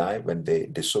would die when they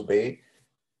disobey,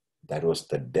 that was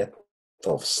the death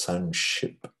of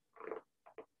sonship.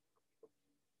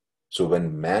 So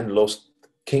when man lost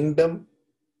kingdom,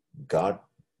 God,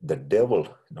 the devil,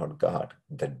 not God,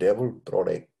 the devil brought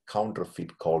a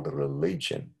counterfeit called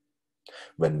religion.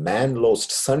 When man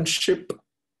lost sonship,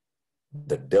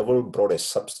 the devil brought a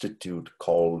substitute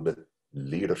called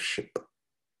leadership.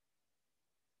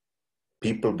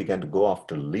 People began to go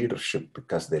after leadership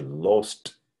because they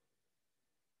lost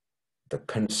the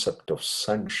concept of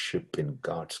sonship in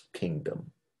God's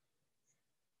kingdom.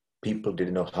 People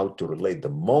didn't know how to relate. The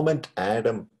moment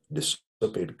Adam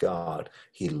disobeyed God,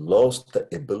 he lost the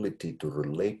ability to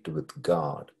relate with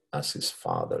God as his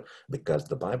father, because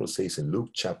the Bible says in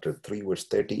Luke chapter 3 verse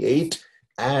 38,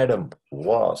 Adam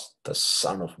was the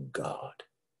son of God.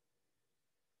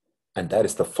 And that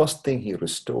is the first thing he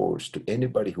restores to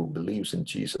anybody who believes in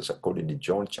Jesus. According to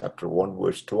John chapter 1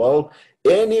 verse 12,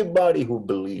 anybody who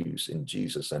believes in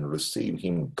Jesus and receive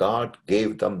him, God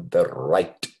gave them the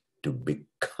right to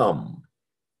become.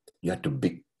 You have to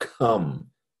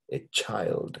become a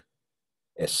child,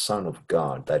 a son of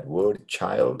God. That word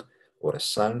child or a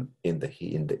son in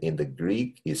the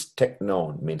Greek is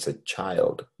teknon, means a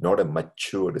child, not a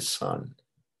matured son.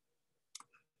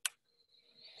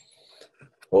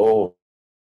 Oh,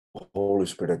 Holy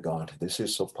Spirit of God, this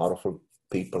is so powerful,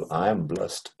 people. I am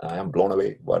blessed. I am blown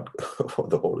away what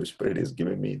the Holy Spirit is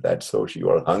giving me. That's so you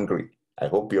are hungry. I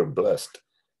hope you're blessed.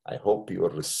 I hope you are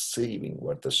receiving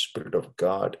what the Spirit of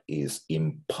God is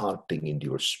imparting into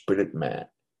your spirit man.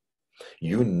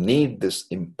 You need this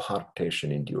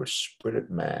impartation into your spirit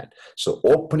man. So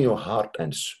open your heart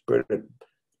and spirit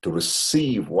to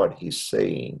receive what he's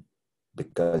saying,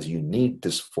 because you need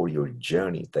this for your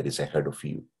journey that is ahead of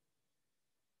you.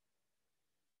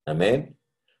 Amen.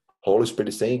 Holy Spirit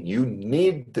is saying you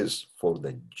need this for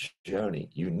the journey.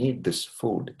 You need this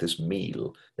food, this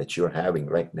meal that you're having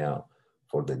right now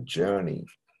for the journey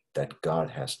that God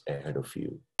has ahead of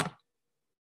you.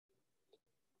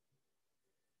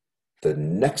 The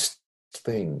next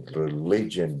thing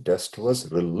religion does to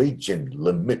us, religion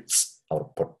limits our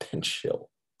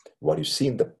potential. What you see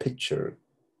in the picture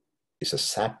is a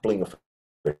sapling of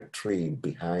a tree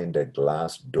behind a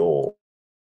glass door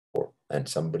and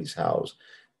somebody's house.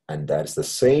 And that's the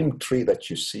same tree that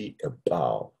you see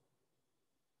above.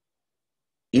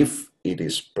 If it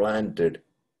is planted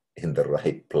in the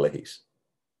right place,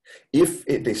 if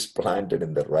it is planted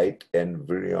in the right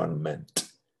environment,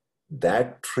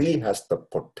 that tree has the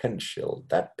potential,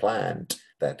 that plant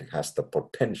that has the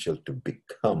potential to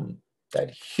become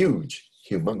that huge,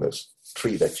 humongous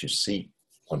tree that you see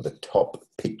on the top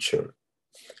picture.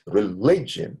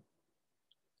 Religion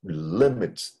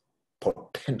limits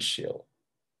potential.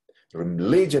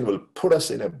 Religion will put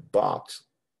us in a box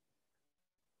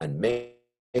and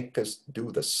make us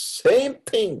do the same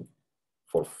thing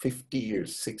for 50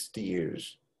 years, 60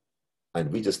 years. And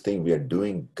we just think we are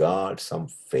doing God some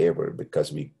favor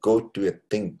because we go to a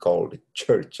thing called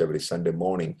church every Sunday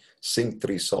morning, sing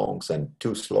 3 songs and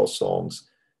 2 slow songs,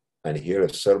 and hear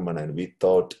a sermon. And we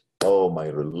thought, oh, my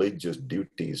religious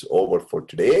duty is over for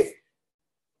today.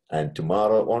 And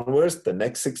tomorrow onwards, the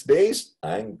next 6 days,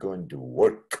 I'm going to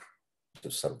work to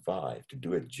survive, to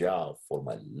do a job for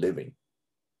my living.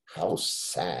 How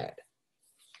sad,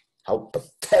 how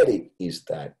pathetic is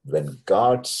that when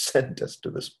God sent us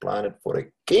to this planet for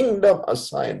a kingdom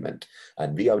assignment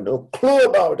and we have no clue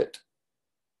about it.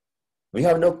 We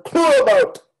have no clue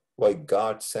about why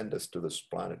God sent us to this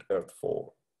planet Earth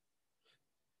for.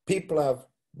 People have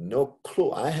no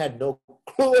clue. I had no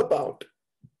clue about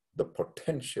the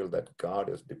potential that God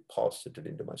has deposited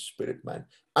into my spirit man.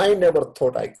 I never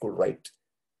thought I could write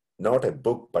not a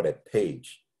book, but a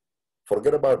page.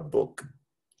 Forget about book,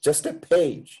 just a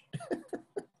page.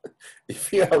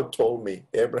 If you have told me,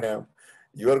 Abraham,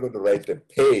 you are going to write a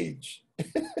page,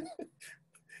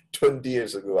 20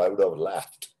 years ago, I would have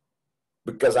laughed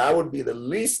because I would be the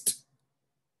least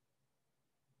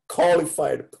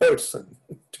qualified person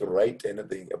to write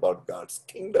anything about God's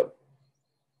kingdom.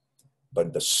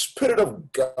 But the Spirit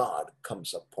of God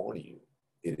comes upon you.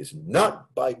 It is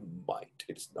not by might,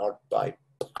 it's not by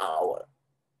power,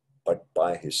 but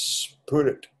by His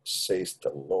Spirit, says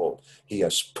the Lord. He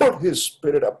has put His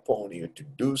Spirit upon you to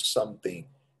do something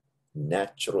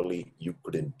naturally you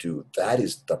couldn't do. That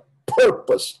is the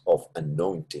purpose of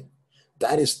anointing.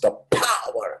 That is the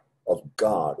power of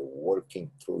God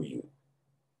working through you.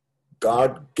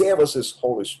 God gave us His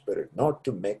Holy Spirit not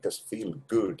to make us feel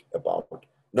good about,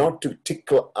 not to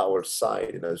tickle our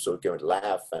side, so we can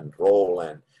laugh and roll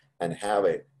and have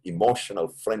an emotional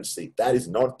frenzy. That is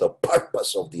not the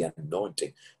purpose of the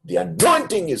anointing. The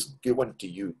anointing is given to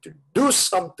you to do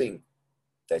something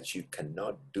that you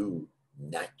cannot do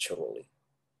naturally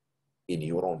in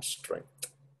your own strength.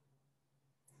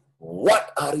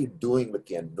 What are you doing with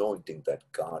the anointing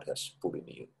that God has put in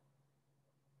you?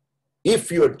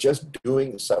 If you're just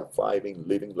doing, surviving,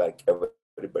 living like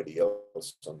everybody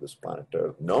else on this planet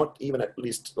Earth, not even at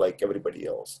least like everybody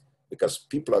else, because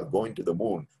people are going to the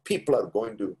moon, people are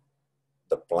going to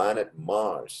the planet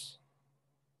Mars,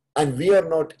 and we are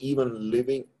not even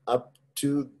living up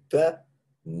to the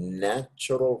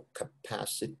natural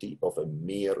capacity of a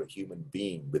mere human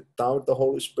being without the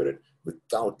Holy Spirit,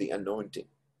 without the anointing.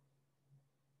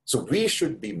 So we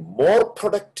should be more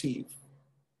productive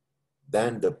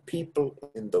than the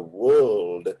people in the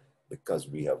world because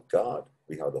we have God,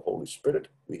 we have the Holy Spirit,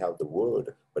 we have the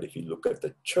Word. But if you look at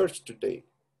the church today,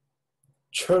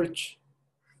 church,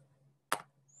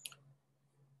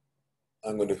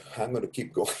 I'm going to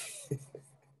keep going.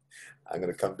 I'm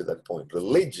going to come to that point.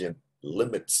 Religion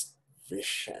limits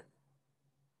vision.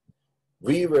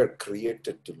 We were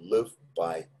created to live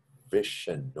by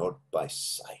vision, not by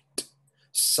sight.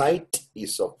 Sight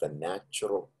is of the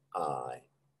natural eye.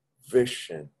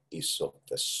 Vision is of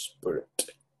the Spirit.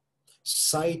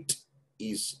 Sight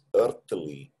is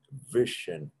earthly.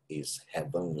 Vision is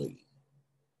heavenly.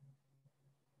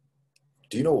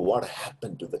 Do you know what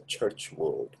happened to the church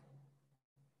world?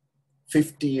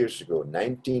 50 years ago,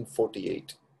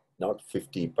 1948, not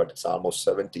 50, but it's almost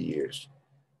 70 years,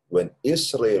 when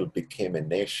Israel became a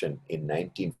nation in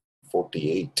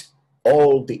 1948,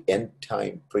 all the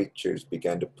end-time preachers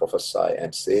began to prophesy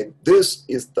and say, this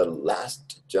is the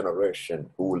last generation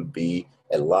who will be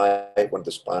alive on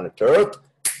this planet Earth.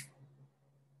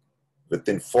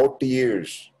 Within 40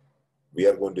 years, we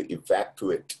are going to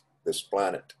evacuate this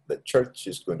planet. The church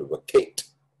is going to vacate.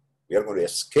 We are going to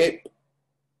escape.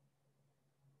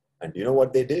 And you know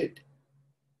what they did?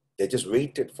 They just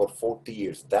waited for 40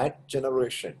 years. That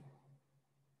generation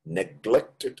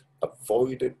neglected,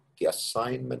 avoided the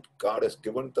assignment God has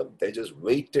given them. They just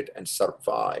waited and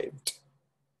survived.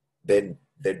 Then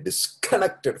they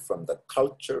disconnected from the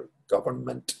culture,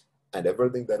 government, and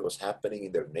everything that was happening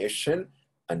in their nation.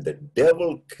 And the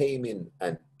devil came in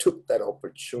and took that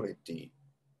opportunity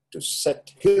to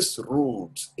set his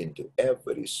roots into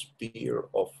every sphere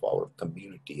of our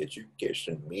community,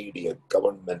 education, media,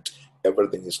 government.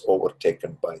 Everything is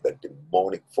overtaken by the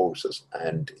demonic forces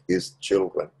and his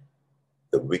children,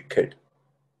 the wicked.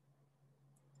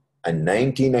 And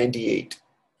 1998,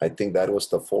 I think that was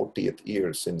the 40th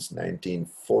year since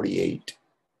 1948.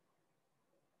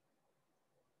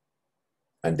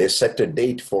 And they set a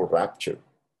date for rapture.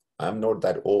 I'm not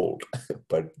that old,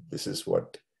 but this is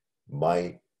what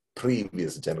my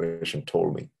previous generation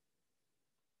told me.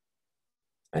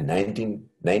 And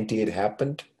 1998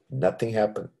 happened, nothing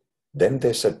happened. Then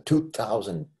they said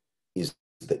 2000 is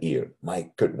the year.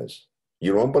 My goodness.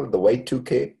 You remember the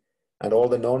Y2K and all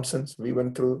the nonsense we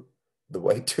went through? The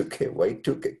Y2K.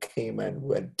 Y2K came and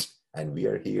went, and we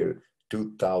are here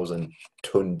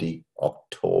 2020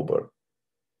 October.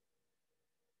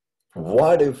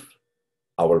 What if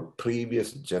our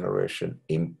previous generation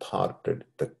imparted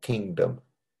the kingdom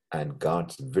and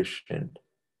God's vision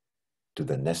to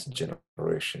the next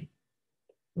generation?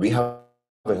 We have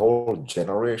a whole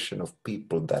generation of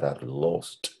people that are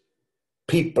lost.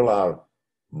 People are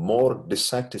more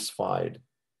dissatisfied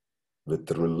with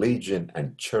the religion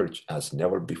and church as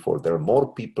never before. There are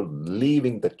more people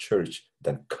leaving the church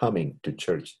than coming to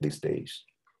church these days,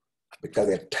 because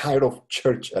they're tired of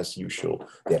church as usual.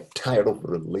 They're tired of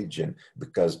religion,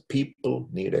 because people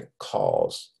need a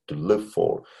cause to live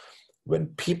for. When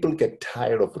people get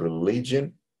tired of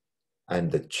religion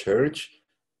and the church,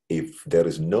 if there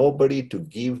is nobody to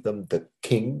give them the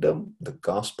kingdom, the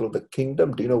gospel of the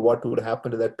kingdom, do you know what would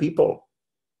happen to that people?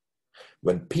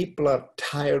 When people are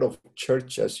tired of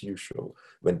church as usual,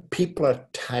 When people are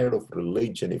tired of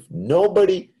religion, if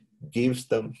nobody gives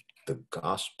them the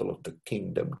gospel of the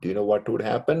kingdom, do you know what would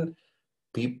happen?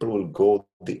 People will go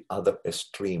the other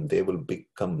extreme. They will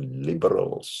become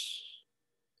liberals,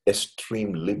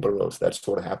 extreme liberals. That's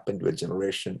what happened to a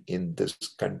generation in this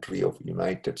country of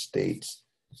United States.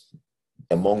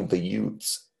 Among the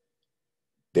youths,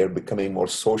 they're becoming more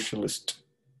socialist,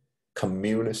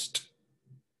 communist,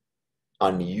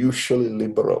 unusually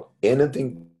liberal.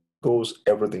 Anything goes,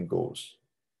 everything goes.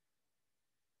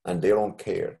 And they don't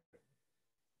care.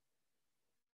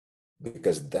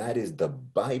 Because that is the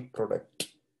byproduct.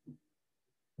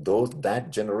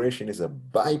 That generation is a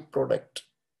byproduct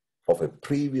of a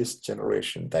previous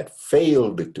generation that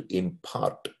failed to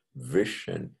impart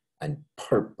vision and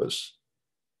purpose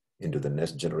into the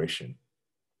next generation.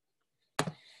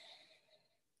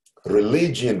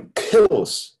 Religion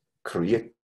kills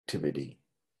creativity.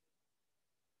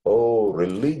 Oh,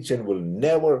 religion will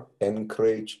never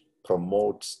encourage,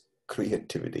 promotes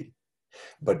creativity.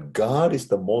 But God is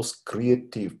the most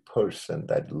creative person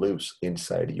that lives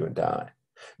inside you and I.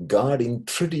 God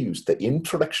introduced, the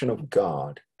introduction of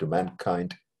God to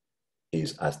mankind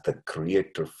is as the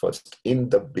creator first. In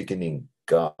the beginning,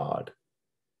 God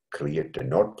created,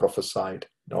 not prophesied,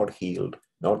 not healed,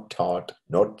 not taught,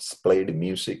 not played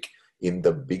music. In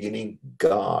the beginning,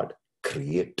 God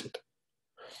created.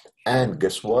 And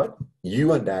guess what?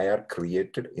 You and I are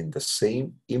created in the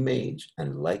same image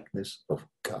and likeness of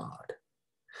God.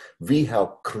 We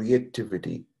have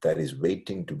creativity that is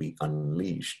waiting to be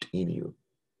unleashed in you.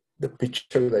 The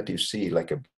picture that you see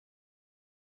like a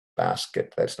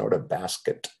basket, that's not a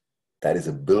basket. That is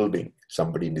a building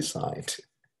somebody designed.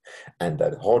 And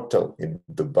that hotel in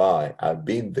Dubai, I've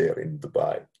been there in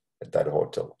Dubai at that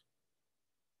hotel.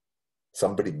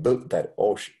 Somebody built that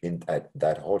ocean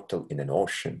that hotel in an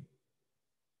ocean.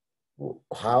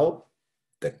 How?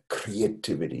 The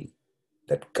creativity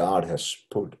that God has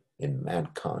put in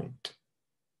mankind.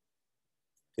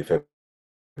 If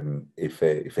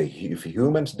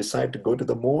humans decide to go to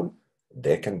the moon,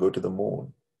 they can go to the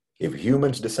moon. If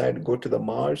humans decide to go to the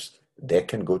Mars, they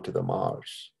can go to the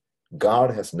Mars.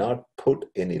 God has not put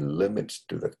any limits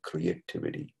to the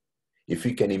creativity. If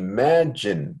you can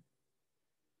imagine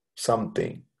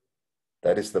something,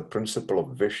 that is the principle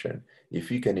of vision.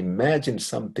 If you can imagine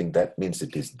something, that means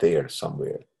it is there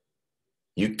somewhere.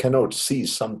 You cannot see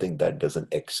something that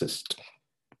doesn't exist.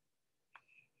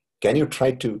 Can you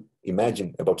try to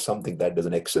imagine about something that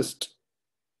doesn't exist?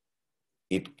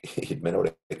 It may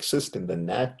not exist in the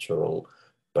natural,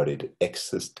 but it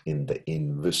exists in the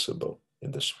invisible,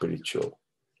 in the spiritual.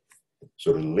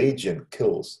 So religion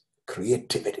kills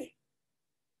creativity.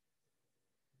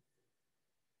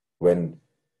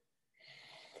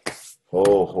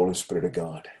 Oh, Holy Spirit of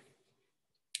God,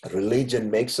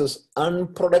 religion makes us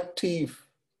unproductive.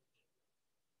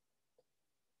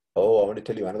 Oh, I want to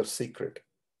tell you another secret.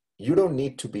 You don't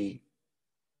need to be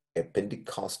a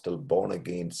Pentecostal,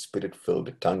 born-again,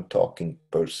 spirit-filled, tongue-talking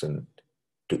person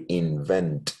to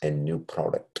invent a new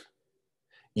product.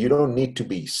 You don't need to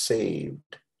be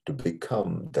saved to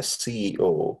become the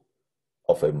CEO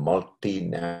of a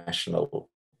multinational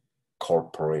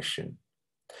corporation.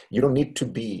 You don't need to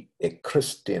be a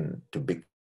Christian to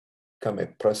become a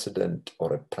president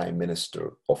or a prime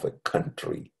minister of a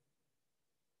country.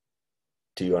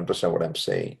 Do you understand what I'm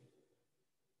saying?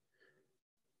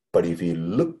 But if you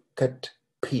look at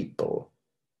people,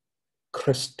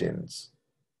 Christians,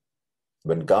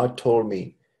 when God told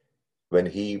me, when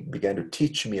he began to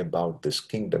teach me about this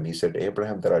kingdom, he said,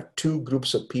 Abraham, there are two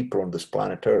groups of people on this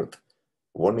planet Earth.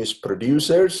 One is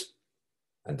producers,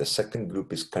 and the second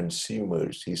group is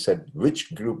consumers. He said,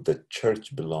 which group the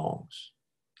church belongs?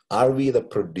 Are we the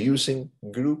producing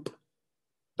group,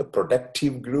 the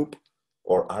productive group,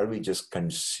 or are we just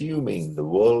consuming? The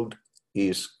world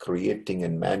is creating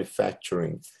and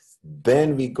manufacturing.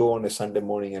 Then we go on a Sunday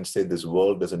morning and say, this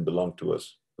world doesn't belong to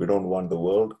us. We don't want the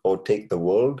world, or take the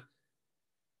world,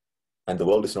 and the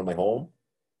world is not my home.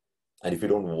 And if you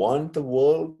don't want the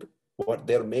world, what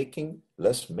they're making,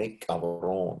 let's make our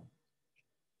own.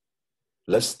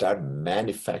 Let's start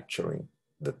manufacturing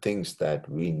the things that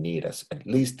we need, as at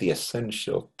least the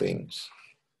essential things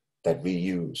that we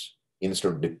use,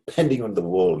 instead of depending on the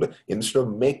world, instead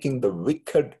of making the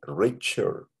wicked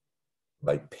richer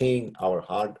by paying our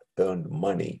hard-earned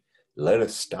money. Let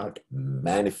us start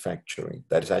manufacturing.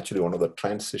 That is actually one of the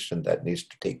transitions that needs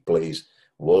to take place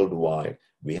worldwide.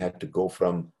 We have to go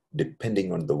from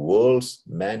depending on the world's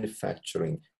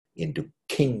manufacturing into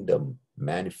kingdom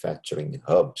manufacturing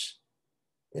hubs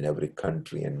in every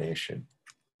country and nation.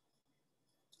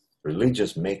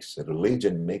 Religion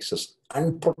makes us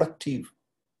unproductive.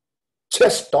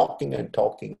 Just talking and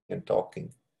talking and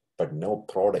talking, but no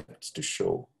products to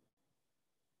show.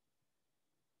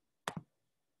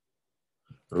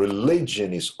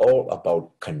 Religion is all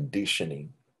about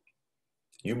conditioning.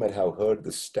 You might have heard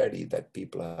the study that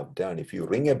people have done. If you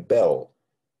ring a bell,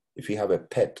 if you have a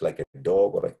pet like a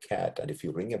dog or a cat, and if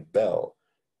you ring a bell,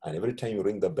 and every time you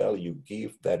ring the bell, you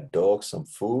give that dog some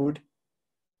food,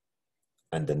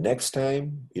 and the next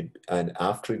time, and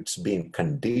after it's been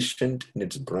conditioned in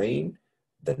its brain,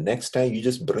 the next time you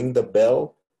just ring the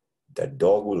bell, that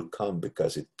dog will come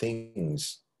because it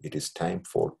thinks it is time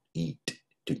to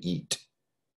eat.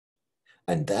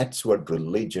 And that's what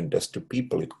religion does to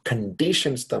people. It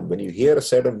conditions them. When you hear a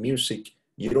certain music,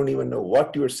 you don't even know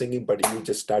what you're singing, but you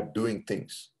just start doing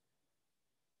things.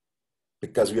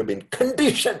 Because we have been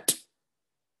conditioned.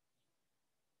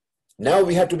 Now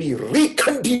we have to be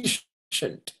reconditioned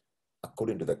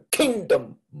according to the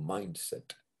kingdom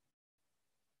mindset.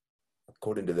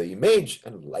 According to the image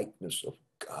and likeness of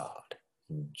God.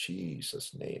 In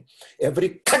Jesus' name.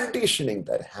 Every conditioning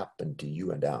that happened to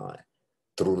you and I,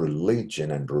 through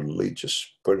religion and religious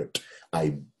spirit,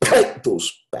 I break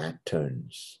those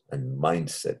patterns and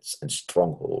mindsets and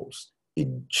strongholds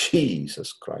in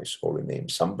Jesus Christ's holy name.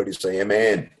 Somebody say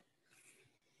amen.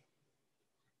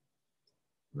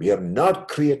 We are not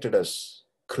created as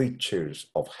creatures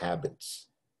of habits,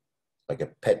 like a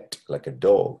pet, like a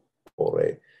dog, or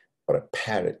a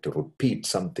parrot to repeat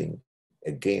something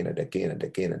again and again and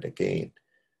again and again.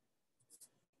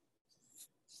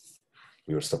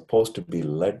 We are supposed to be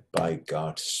led by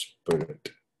God's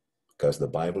Spirit, because the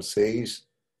Bible says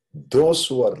those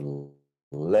who are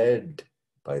led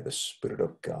by the Spirit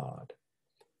of God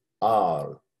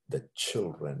are the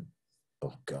children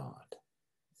of God.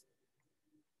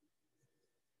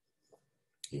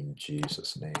 In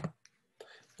Jesus' name.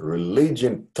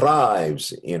 Religion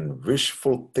thrives in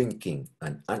wishful thinking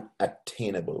and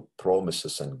unattainable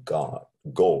promises and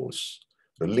goals.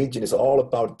 Religion is all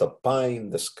about the pie in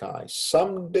the sky.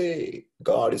 Someday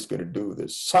God is going to do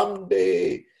this.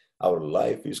 Someday our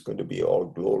life is going to be all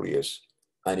glorious.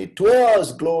 And it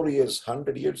was glorious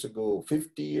 100 years ago,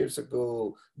 50 years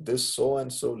ago. This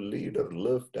so-and-so leader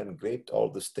lived and great,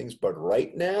 all these things. But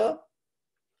right now,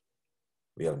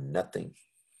 we have nothing.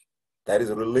 That is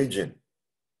religion.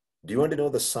 Do you want to know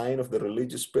the sign of the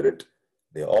religious spirit?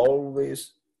 They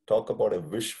always talk about a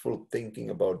wishful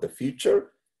thinking about the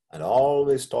future, and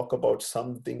always talk about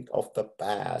something of the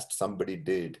past somebody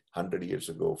did 100 years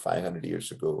ago, 500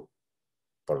 years ago.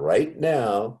 But right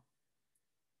now,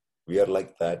 we are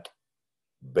like that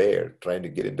bear trying to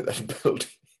get into that building.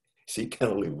 She can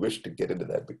only wish to get into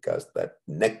that because that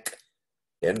neck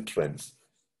entrance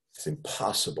is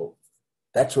impossible.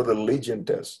 That's what religion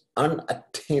does.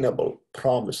 Unattainable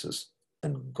promises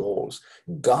and goals.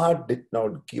 God did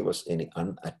not give us any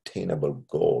unattainable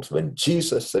goals. When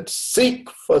Jesus said, seek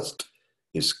first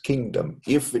his kingdom,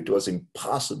 if it was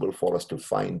impossible for us to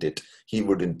find it, he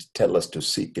wouldn't tell us to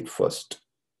seek it first.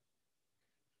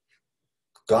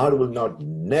 God will not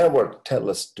never tell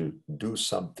us to do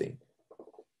something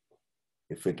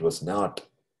if it was not,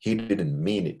 he didn't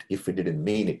mean it. If he didn't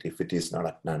mean it, if it is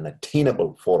not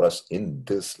unattainable for us in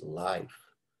this life.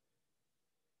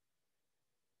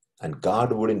 And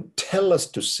God wouldn't tell us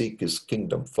to seek his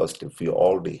kingdom first if we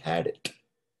already had it.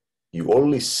 You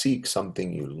only seek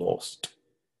something you lost.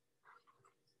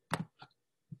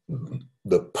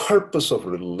 The purpose of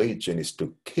religion is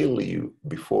to kill you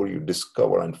before you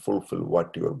discover and fulfill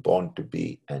what you are born to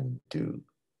be and do.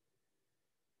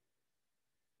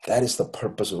 That is the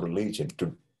purpose of religion,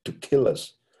 to kill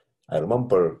us. I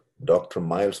remember Dr.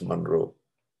 Miles Monroe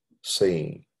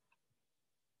saying,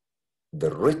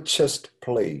 the richest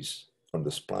place on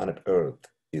this planet Earth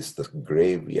is the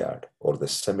graveyard or the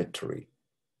cemetery,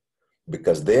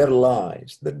 because there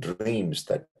lies the dreams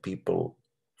that people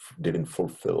didn't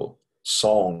fulfill,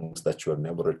 songs that were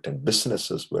never written,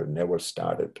 businesses were never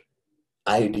started,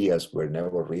 ideas were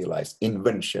never realized,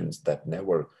 inventions that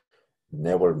never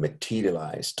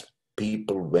materialized.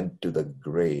 People went to the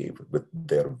grave with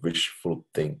their wishful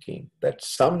thinking that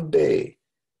someday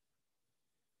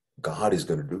God is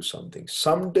going to do something.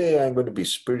 Someday I'm going to be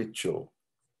spiritual.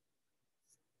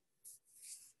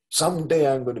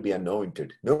 Someday I'm going to be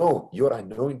anointed. No, you're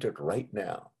anointed right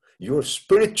now. You're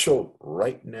spiritual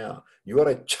right now. You are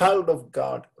a child of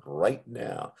God right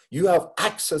now. You have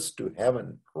access to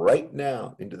heaven right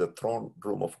now, into the throne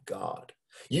room of God.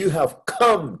 You have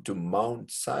come to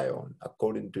Mount Zion,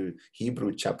 according to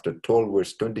Hebrew chapter 12,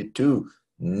 verse 22.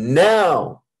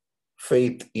 Now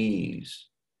faith is.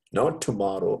 Not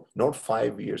tomorrow, not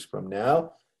 5 years from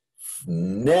now.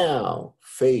 Now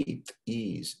faith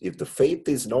is. If the faith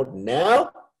is not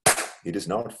now, it is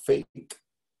not faith.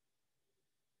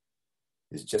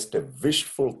 It's just a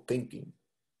wishful thinking.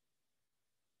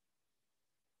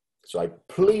 So I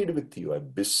plead with you, I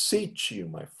beseech you,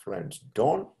 my friends,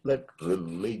 don't let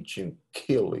religion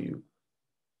kill you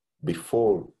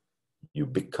before you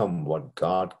become what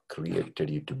God created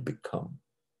you to become.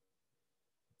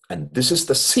 And this is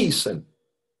the season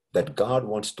that God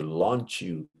wants to launch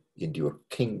you into your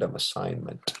kingdom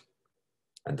assignment.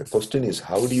 And the question is,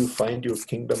 how do you find your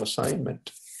kingdom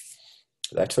assignment?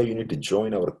 That's why you need to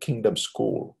join our kingdom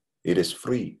school. It is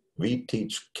free. We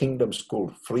teach kingdom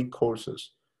school free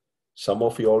courses. Some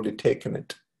of you already taken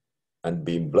it and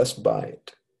been blessed by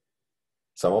it.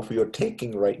 Some of you are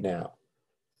taking right now.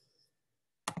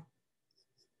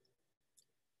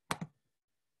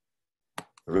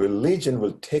 Religion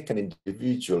will take an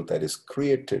individual that is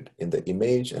created in the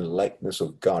image and likeness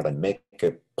of God and make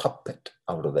a puppet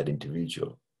out of that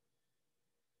individual.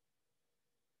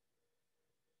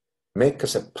 Make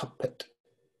us a puppet.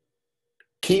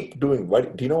 Keep doing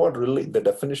what? Do you know what the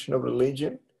definition of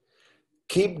religion?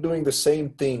 Keep doing the same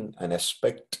thing and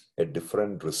expect a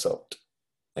different result.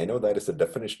 I know that is the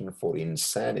definition for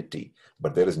insanity,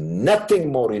 but there is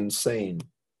nothing more insane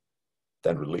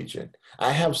than religion.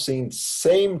 I have seen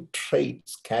same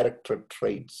traits, character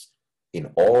traits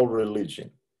in all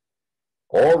religion.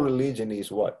 All religion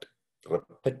is what?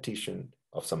 Repetition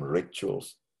of some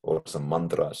rituals or some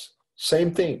mantras.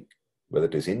 Same thing, whether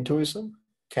it is Hinduism,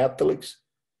 Catholics,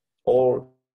 or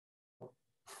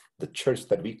the church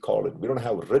that we call it. We don't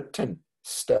have written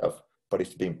stuff, but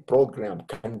it's been programmed,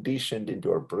 conditioned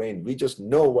into our brain. We just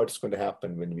know what's going to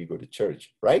happen when we go to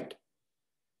church, right?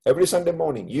 Every Sunday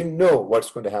morning, you know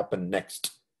what's going to happen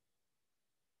next.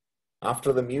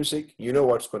 After the music, you know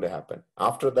what's going to happen.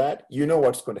 After that, you know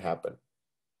what's going to happen.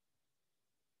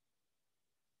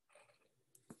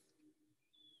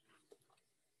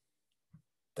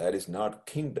 That is not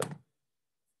kingdom.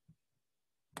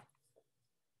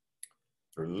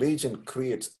 Religion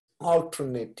creates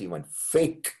alternative and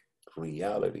fake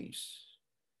realities.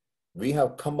 We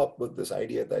have come up with this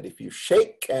idea that if you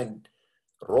shake and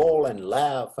roll and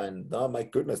laugh and, oh my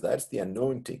goodness, that's the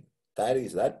anointing.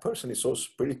 That person is so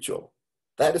spiritual.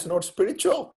 That is not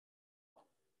spiritual.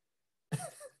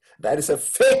 That is a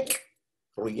fake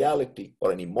reality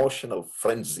or an emotional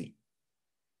frenzy.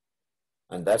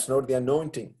 And that's not the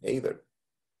anointing either.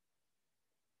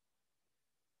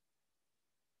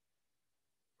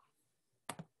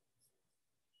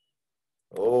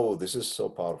 Oh, this is so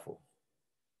powerful.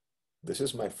 This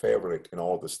is my favorite in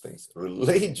all these things.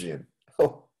 Religion.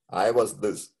 Oh, I was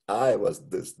this.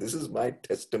 This is my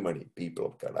testimony, people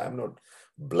of God. I'm not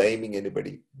blaming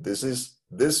anybody. This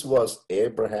was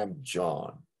Abraham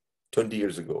John 20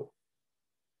 years ago.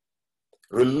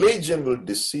 Religion will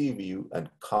deceive you and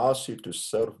cause you to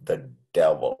serve the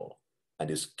devil and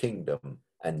his kingdom,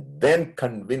 and then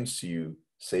convince you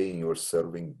saying you're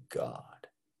serving God.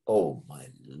 Oh my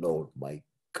Lord, my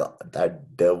God,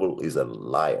 that devil is a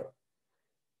liar.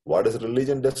 What does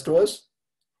religion do to us?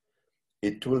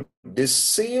 It will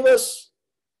deceive us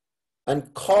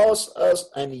and cause us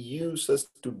and use us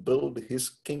to build his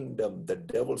kingdom, the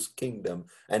devil's kingdom,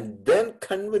 and then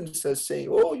convince us saying,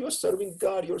 oh, you're serving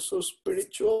God, you're so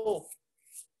spiritual.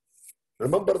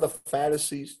 Remember the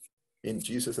Pharisees in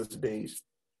Jesus' days?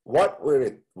 What were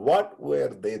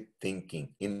they thinking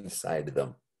inside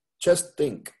them? Just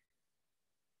think.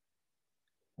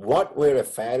 What were a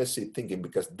Pharisee thinking?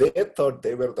 Because they thought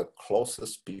they were the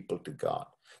closest people to God.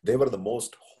 They were the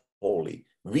most holy.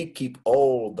 We keep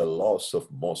all the laws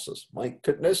of Moses. My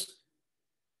goodness.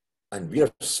 And we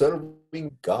are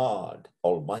serving God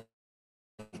Almighty,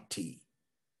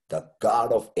 the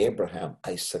God of Abraham,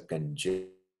 Isaac, and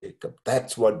Jacob.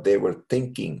 That's what they were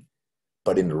thinking.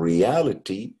 But in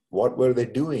reality, what were they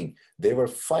doing? They were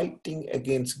fighting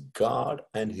against God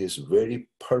and his very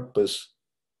purpose,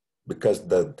 because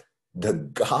the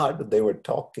God they were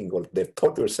talking, or they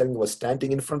thought they were serving, was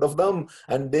standing in front of them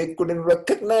and they couldn't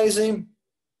recognize him.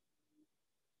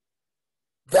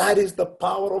 That is the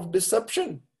power of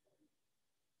deception.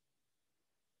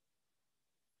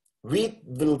 We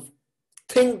will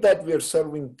think that we are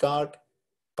serving God,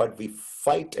 but we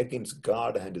fight against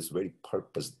God and his very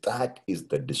purpose. That is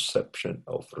the deception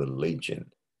of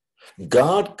religion.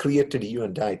 God created you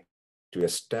and I to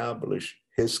establish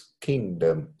his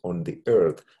kingdom on the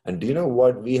earth. And do you know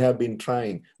what we have been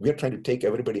trying? We are trying to take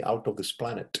everybody out of this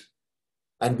planet.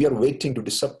 And we are waiting to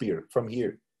disappear from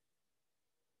here.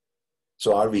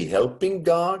 So are we helping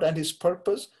God and his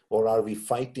purpose, or are we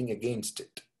fighting against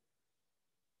it?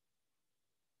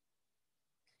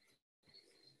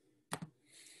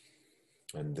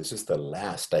 And this is the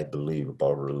last, I believe,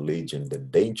 about religion, the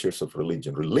dangers of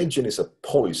religion. Religion is a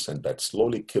poison that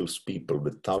slowly kills people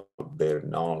without their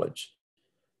knowledge.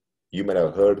 You might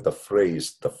have heard the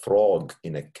phrase, the frog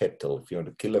in a kettle. If you want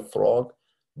to kill a frog,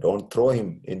 don't throw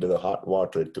him into the hot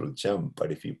water, it will jump.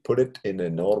 But if you put it in a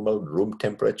normal room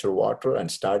temperature water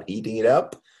and start heating it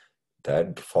up,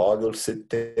 that frog will sit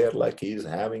there like he's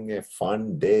having a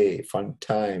fun day, fun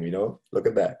time, you know. Look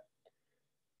at that.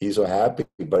 He's so happy,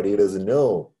 but he doesn't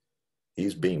know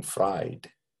he's being fried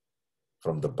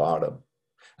from the bottom.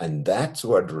 And that's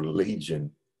what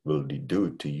religion will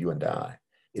do to you and I.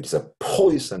 It's a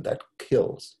poison that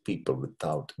kills people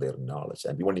without their knowledge.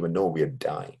 And we won't even know we are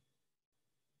dying.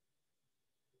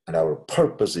 And our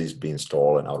purpose is being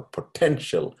stolen. Our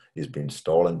potential is being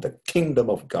stolen. The kingdom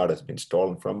of God has been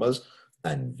stolen from us.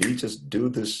 And we just do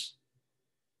this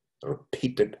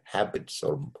repeated habits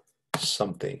or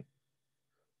something.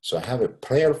 So I have a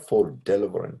prayer for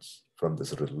deliverance from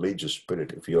this religious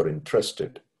spirit. If you're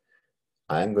interested,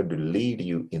 I'm going to lead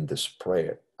you in this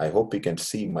prayer. I hope you can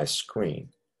see my screen.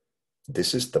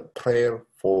 This is the prayer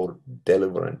for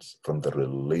deliverance from the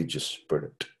religious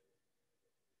spirit.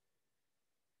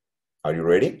 Are you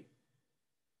ready?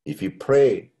 If you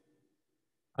pray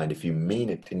and if you mean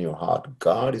it in your heart,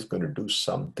 God is going to do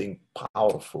something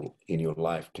powerful in your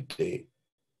life today.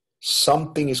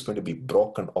 Something is going to be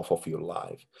broken off of your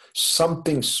life.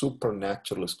 Something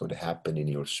supernatural is going to happen in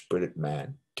your spirit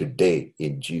man today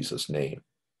in Jesus' name.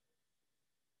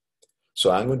 So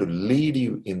I'm going to lead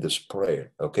you in this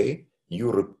prayer, okay?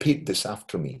 You repeat this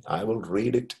after me. I will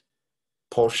read it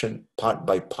portion, part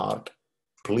by part.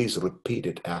 Please repeat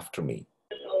it after me.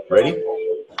 Ready?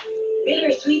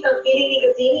 Bittersweet ang feeling ni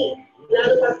Cassini.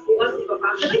 Lalo pas bukas ni Papa.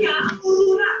 Kaya ang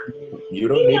puro. You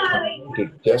don't need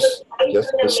to just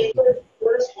listen.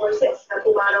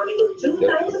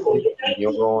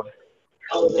 Your own.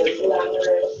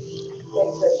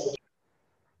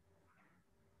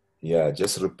 Yeah,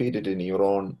 just repeat it in your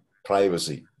own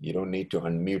privacy. You don't need to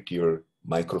unmute your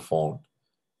microphone.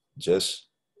 Just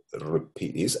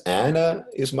repeat. Is Anna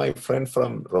my friend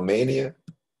from Romania?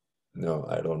 No,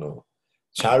 I don't know.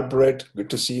 Charbret, good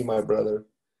to see you, my brother.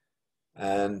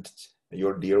 And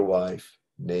your dear wife,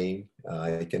 name,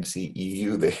 I can see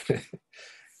EU there.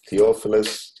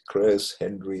 Theophilus, Chris,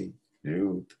 Henry,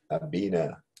 Ruth,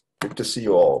 Abina. Good to see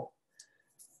you all.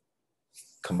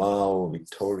 Kamal,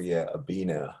 Victoria,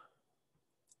 Abina.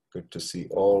 Good to see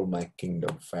all my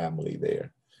kingdom family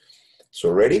there. So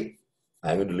ready?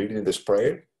 I'm going to lead you in this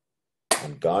prayer.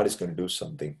 And God is going to do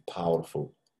something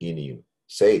powerful in you.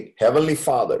 Say, Heavenly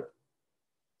Father,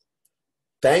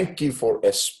 thank you for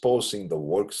exposing the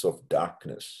works of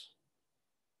darkness.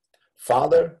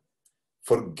 Father,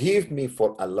 forgive me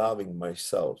for allowing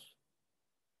myself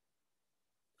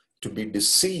to be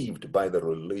deceived by the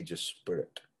religious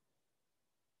spirit.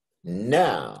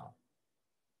 Now,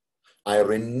 I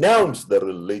renounce the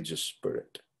religious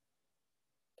spirit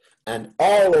and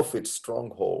all of its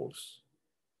strongholds,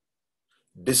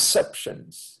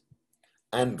 deceptions,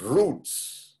 and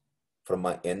roots from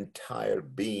my entire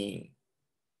being.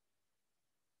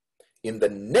 In the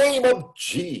name of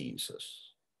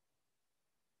Jesus,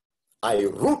 I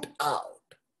root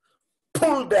out,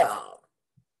 pull down,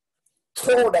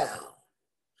 throw down,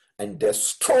 and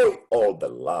destroy all the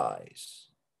lies,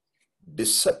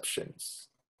 deceptions,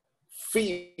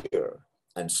 fear,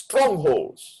 and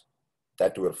strongholds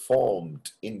that were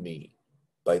formed in me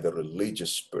by the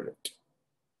religious spirit.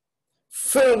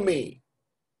 Fill me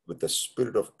with the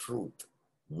spirit of truth,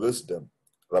 wisdom,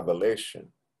 revelation,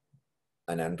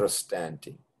 and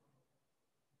understanding.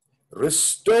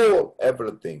 Restore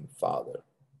everything, Father,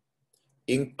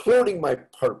 including my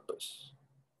purpose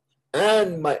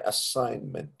and my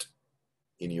assignment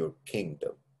in your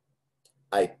kingdom.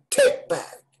 I take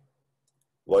back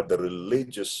what the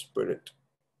religious spirit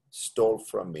stole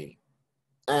from me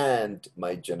and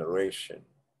my generation.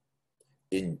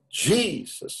 In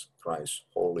Jesus Christ's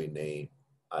holy name,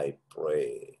 I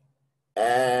pray.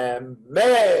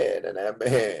 Amen and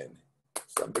amen.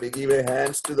 Somebody give a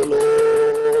hands to the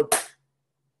Lord.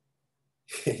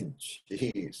 In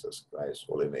Jesus Christ's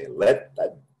holy name, let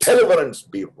that deliverance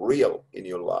be real in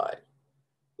your life.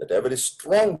 Let every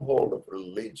stronghold of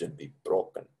religion be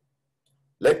broken.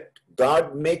 Let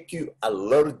God make you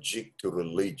allergic to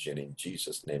religion in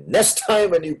Jesus' name. Next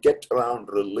time when you get around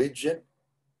religion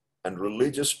and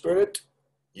religious spirit,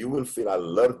 you will feel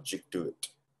allergic to it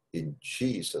in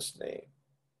Jesus' name.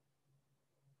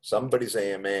 Somebody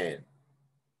say amen.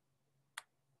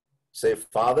 Say,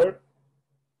 Father,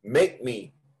 make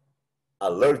me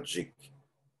allergic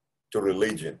to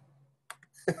religion.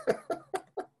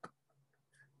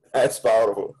 That's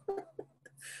powerful.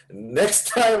 Next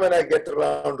time when I get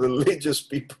around religious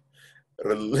people,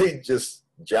 religious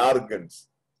jargons,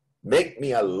 make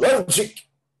me allergic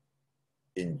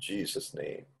in Jesus'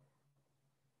 name.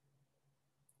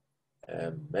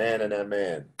 Amen and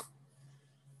amen.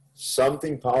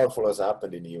 Something powerful has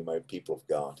happened in you, my people of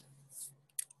God.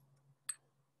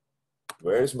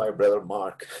 Where's my brother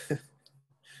Mark?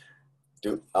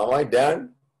 Am I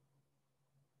done?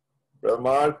 Brother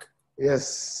Mark?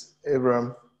 Yes,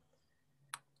 Abraham.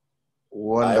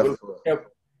 Wonderful.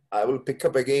 I will pick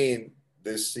up again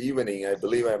this evening. I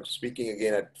believe I'm speaking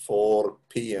again at 4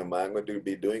 p.m. I'm going to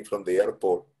be doing from the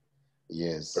airport.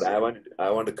 Yes. But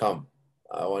I want to come.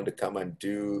 I want to come and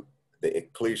do the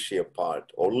Ekklesia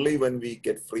part. Only when we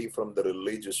get free from the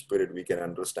religious spirit, we can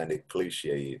understand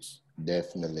Ekklesia is.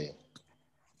 Definitely.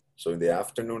 So in the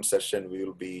afternoon session, we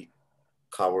will be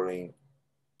covering,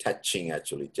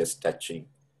 just touching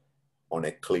on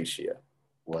Ekklesia.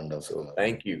 Wonderful. So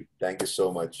thank you. Thank you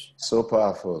so much. So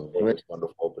powerful. Great. This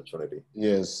wonderful opportunity.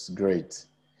 Yes, great.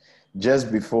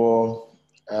 Just before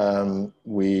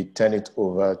we turn it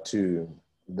over to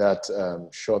that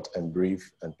short and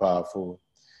brief and powerful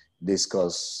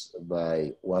discourse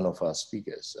by one of our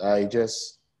speakers, I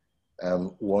just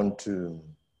want to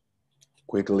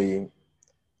quickly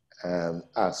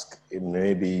ask,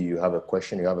 maybe you have a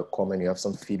question, you have a comment, you have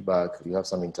some feedback, you have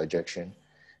some interjection.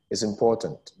 It's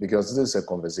important because this is a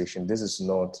conversation. This is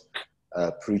not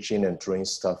preaching and throwing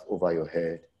stuff over your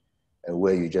head and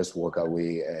where you just walk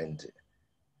away. And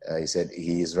he said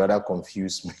he is rather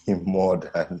confused me more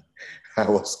than I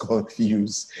was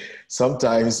confused.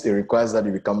 Sometimes it requires that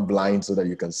you become blind so that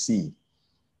you can see.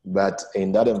 But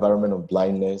in that environment of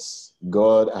blindness,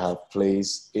 God has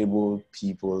placed able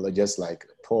people, just like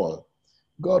Paul.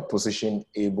 God positioned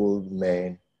able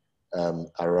men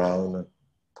around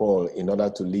Paul in order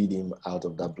to lead him out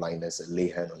of that blindness and lay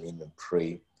hand on him and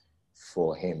pray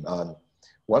for him. And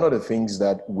one of the things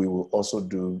that we will also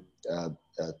do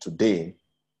today,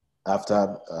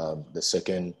 after the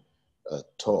second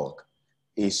talk,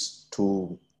 is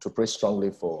to pray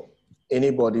strongly for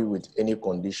anybody with any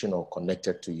condition or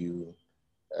connected to you,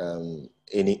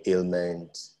 any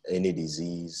ailment, any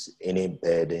disease, any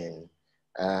burden.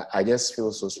 I just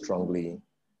feel so strongly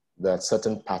that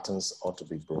certain patterns ought to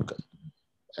be broken.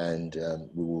 And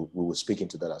we will speak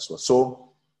into that as well. So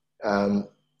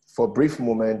for a brief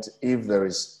moment, if there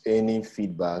is any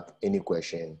feedback, any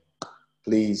question,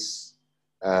 please,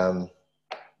 the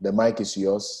mic is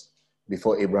yours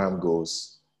before Abraham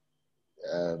goes.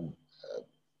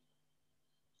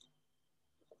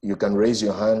 You can raise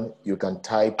your hand, you can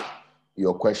type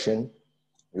your question,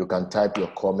 you can type your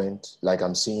comment. Like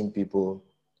I'm seeing people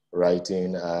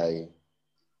writing, let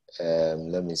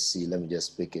me see, let me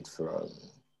just pick it from,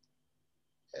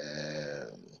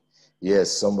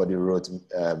 yes, somebody wrote,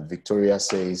 Victoria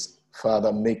says,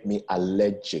 Father, make me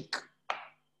allergic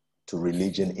to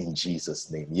religion in Jesus'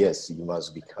 name. Yes, you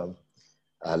must become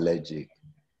allergic.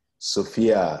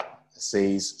 Sophia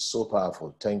says, so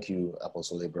powerful. Thank you,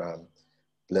 Apostle Abraham.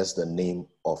 Bless the name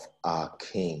of our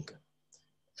King.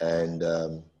 And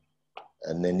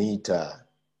Nenita,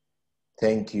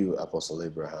 thank you, Apostle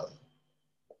Abraham.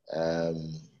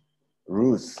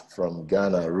 Ruth from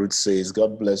Ghana, Ruth says,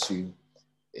 God bless you,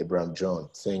 Abraham John.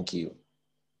 Thank you.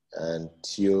 And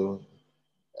Tio,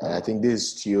 I think this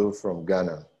is Tio from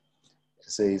Ghana,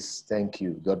 says, thank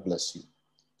you, God bless you.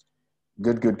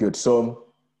 Good, good, good. So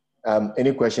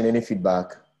any question, any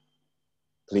feedback,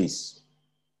 please.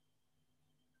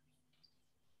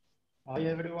 Hi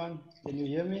everyone, can you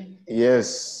hear me?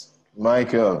 Yes,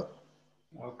 Michael.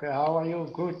 Okay, how are you?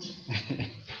 Good.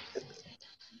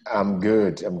 I'm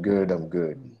good.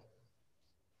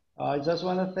 I just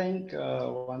want to thank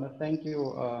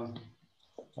you,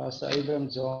 Pastor Abraham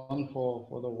John,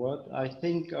 for the word. I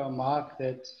think, Mark,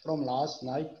 that from last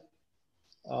night,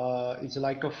 it's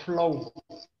like a flow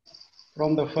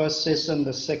from the first session,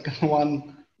 the second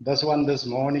one, this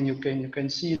morning. You can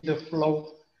see the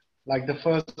flow. Like the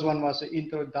first one was an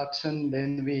introduction,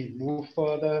 then we move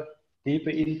further, deeper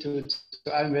into it.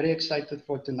 So I'm very excited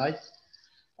for tonight.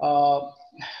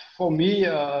 For me,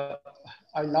 I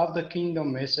love the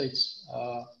kingdom message.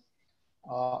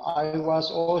 I was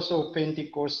also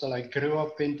Pentecostal. I grew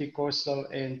up Pentecostal,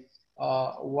 and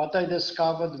what I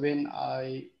discovered when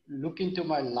I look into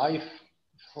my life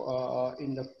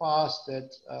in the past, that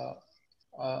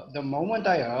the moment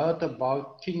I heard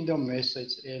about kingdom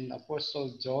message, and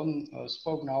Apostle John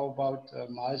spoke now about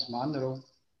Miles Monroe,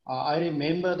 I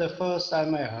remember the first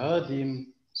time I heard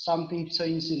him, something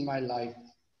changed in my life.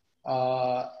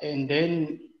 And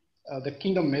then the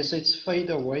kingdom message fade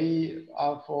away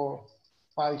for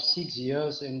 5, 6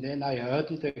 years, and then I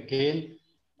heard it again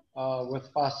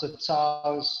with Pastor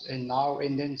Charles, and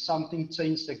then something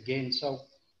changed again. So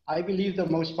I believe the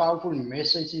most powerful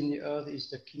message in the earth is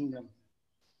the kingdom.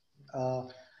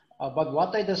 But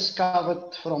what I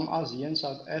discovered from us here in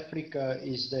South Africa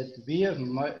is that we have,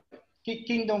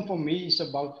 kingdom for me is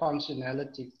about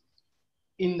functionality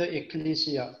in the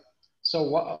Ekklesia. So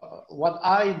what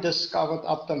I discovered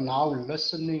up to now,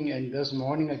 listening, and this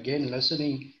morning again,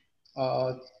 listening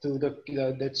to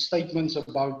the statements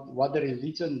about what the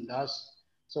religion does.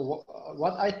 So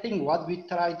what I think, what we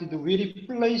try to do, we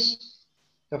replace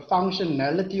the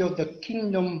functionality of the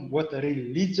kingdom with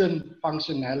religion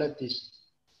functionalities.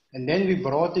 And then we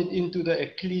brought it into the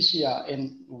Ekklesia. And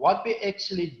what we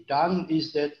actually done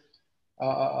is that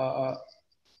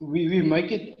we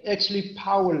make it actually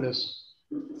powerless,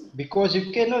 because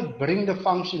you cannot bring the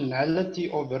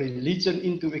functionality of religion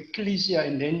into Ekklesia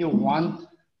and then you want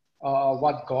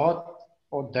what God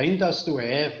ordained us to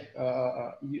have.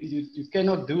 You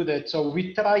cannot do that. So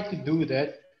we try to do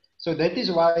that. So that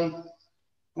is why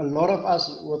a lot of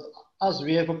us,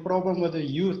 we have a problem with the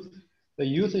youth. The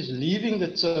youth is leaving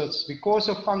the church because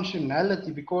of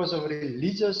functionality, because of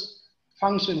religious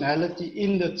functionality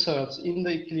in the church, in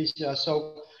the Ekklesia.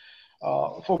 So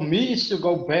for me, it's to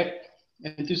go back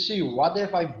and to see what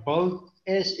have I built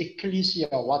as Ekklesia,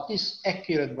 what is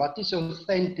accurate, what is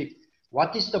authentic,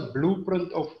 what is the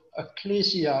blueprint of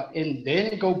Ekklesia, and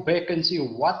then go back and see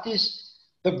what is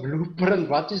the blueprint,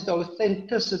 what is the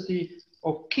authenticity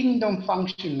of kingdom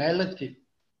functionality.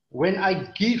 When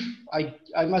I give,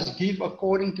 I must give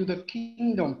according to the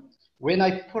kingdom. When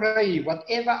I pray,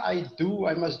 whatever I do,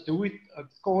 I must do it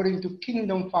according to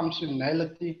kingdom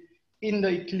functionality in the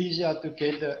Ekklesia to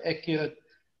get the accurate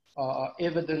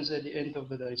evidence at the end of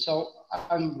the day. So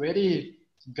I'm very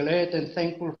glad and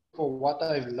thankful for what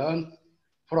I've learned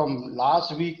from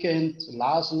last weekend,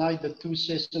 last night, the 2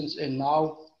 sessions, and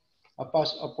now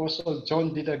Apostle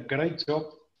John did a great job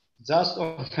just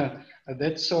on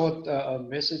that short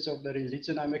message of the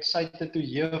religion. I'm excited to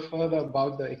hear further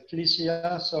about the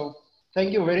Ekklesia. So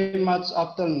thank you very much.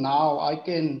 Up till now, I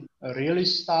can really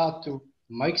start to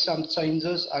make some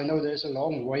changes. I know there's a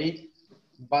long way,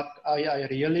 but I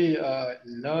really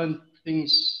learned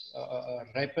things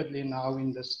rapidly now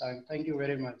in this time. Thank you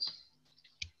very much.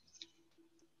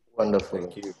 Wonderful.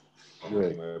 Thank you. Thank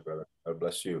you, my brother. God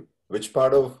bless you. Which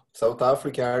part of South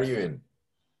Africa are you in?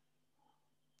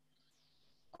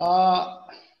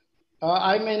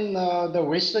 I'm in the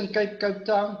Western Cape, Cape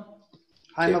Town.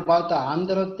 I'm about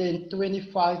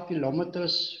 125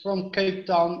 kilometers from Cape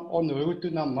Town on the route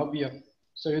to Namibia.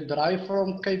 So you drive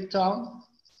from Cape Town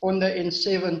on the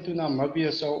N7 to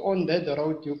Namibia. So on that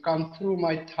road, you come through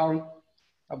my town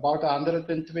about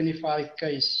 125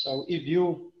 km. So if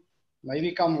you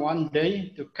maybe come one day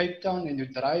to Cape Town and you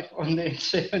drive on the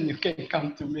N7, you can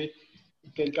come to me.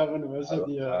 You can come and visit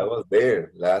here. I was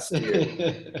there last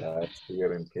year. Last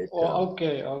year in Cape Town. Oh,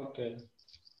 okay, okay.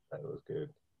 That was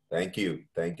good. Thank you.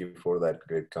 Thank you for that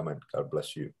great comment. God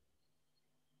bless you.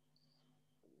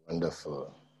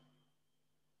 Wonderful.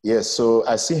 Yes, so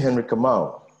I see Henry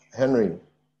Kamau. Henry.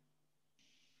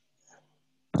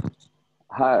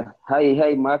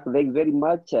 Hi, Mark. Thanks very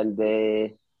much. And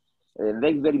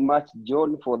thanks very much,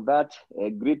 John, for that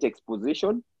great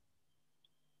exposition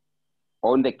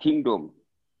on the kingdom.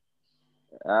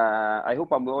 I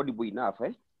hope I'm audible enough,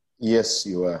 eh? Yes,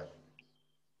 you are.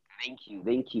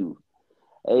 Thank you.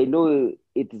 I know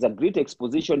it is a great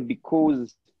exposition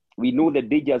because we know the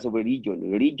dangers of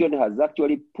religion. Religion has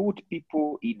actually put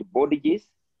people in bondages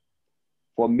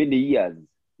for many years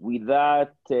with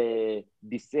that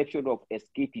deception of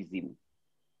escapism.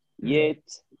 Yet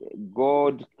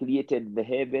God created the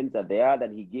heavens and the earth,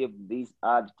 and he gave this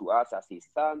earth to us as his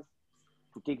sons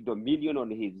to take dominion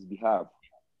on his behalf.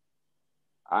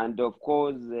 And of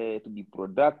course, to be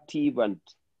productive and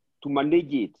to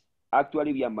manage it.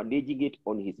 Actually, we are managing it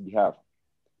on his behalf.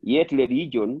 Yet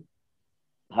religion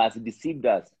has deceived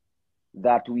us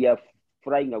that we are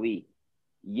flying away.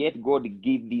 Yet God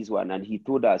gave this one and he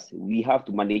told us we have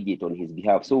to manage it on his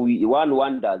behalf. So one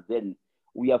wonders then,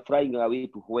 we are flying away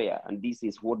to where? And this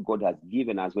is what God has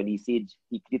given us when he said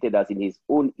he created us in his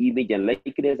own image and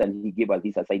likeness, and he gave us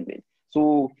this assignment.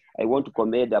 So I want to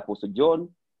commend Apostle John.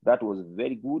 That was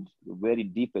very good, very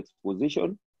deep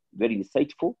exposition, very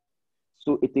insightful.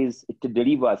 So it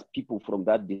delivers people from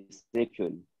that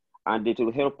deception, and it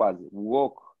will help us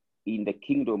walk in the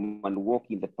kingdom and walk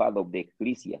in the path of the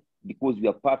Ekklesia, because we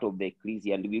are part of the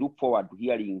Ekklesia, and we look forward to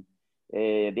hearing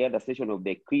the other session of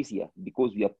the Ekklesia,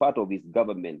 because we are part of his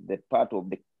government, the part of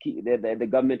the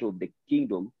government of the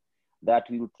kingdom, that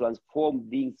will transform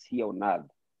things here on earth,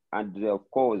 and of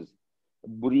course,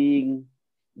 bring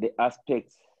the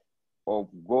aspects of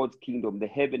God's kingdom, the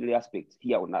heavenly aspects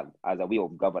here on earth as a way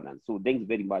of governance. So thanks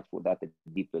very much for that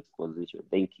deep exposition.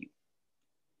 Thank you.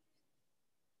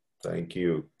 Thank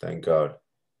you. Thank God.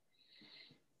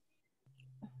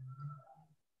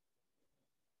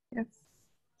 Yes.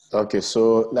 Okay,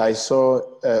 so I saw,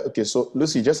 okay, so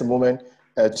Lucy, just a moment.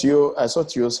 Theo, I saw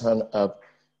Theo's hand up.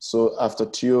 So after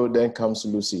Theo, then comes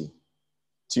Lucy.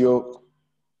 Theo.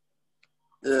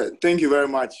 Thank you very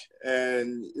much.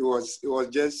 And it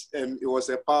was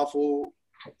a powerful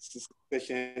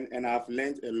session, and I've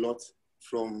learned a lot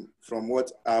from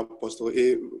what Apostle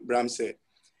Abraham said.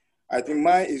 I think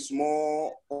mine is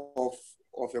more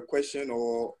of a question,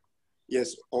 or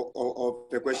yes, of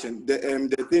a question.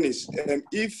 The thing is,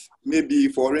 if maybe,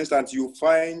 for instance, you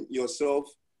find yourself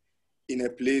in a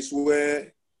place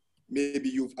where maybe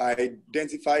you've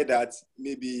identified that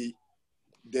maybe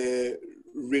the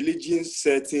religion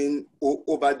setting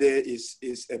over there is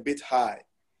a bit high,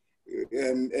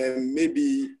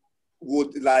 maybe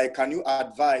can you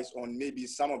advise on maybe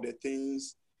some of the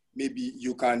things maybe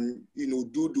you can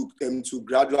do to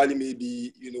gradually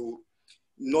maybe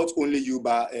not only you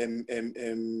but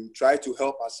try to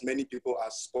help as many people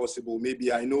as possible?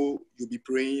 Maybe I know you'll be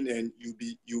praying and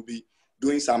you'll be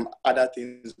doing some other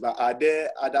things, but are there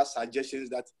other suggestions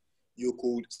that you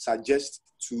could suggest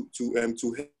to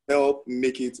help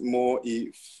make it more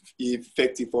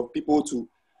effective for people to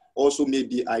also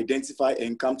maybe identify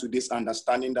and come to this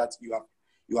understanding that you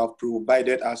have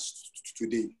provided us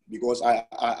today? Because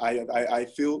I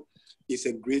feel it's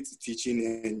a great teaching,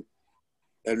 and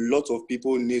a lot of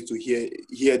people need to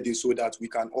hear this so that we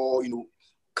can all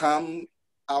come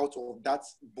out of that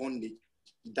bondage,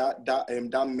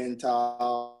 that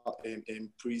mental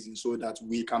prison, so that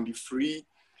we can be free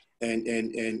and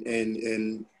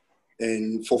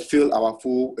fulfill our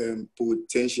full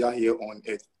potential here on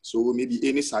earth. So maybe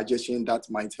any suggestion that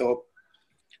might help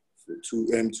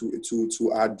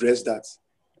to address that.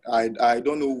 I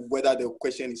don't know whether the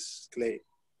question is clear.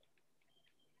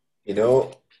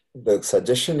 The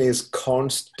suggestion is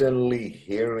constantly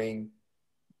hearing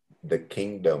the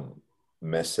kingdom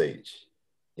message.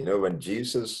 When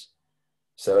Jesus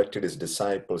selected his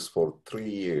disciples for 3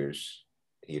 years,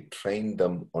 he trained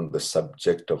them on the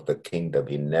subject of the kingdom.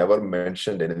 He never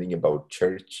mentioned anything about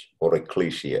church or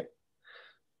ecclesia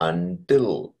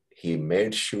until he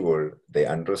made sure they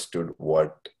understood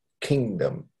what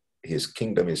his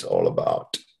kingdom is all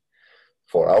about.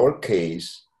 For our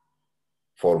case,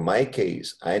 for my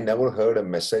case, I never heard a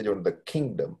message on the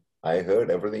kingdom. I heard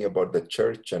everything about the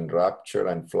church and rapture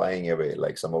and flying away,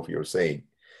 like some of you are saying.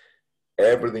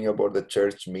 Everything about the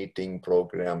church meeting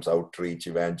programs, outreach,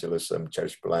 evangelism,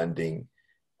 church planting,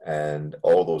 and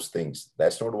all those things.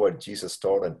 That's not what Jesus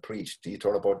taught and preached. He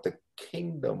taught about the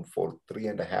kingdom for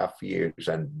 3.5 years.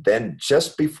 And then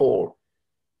just before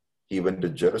he went to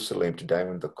Jerusalem to die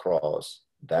on the cross,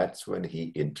 that's when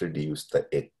he introduced the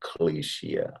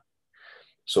Ekklesia.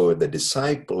 So the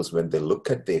disciples, when they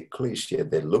look at the Ekklesia,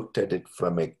 they looked at it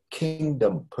from a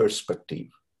kingdom perspective.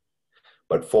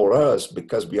 But for us,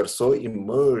 because we are so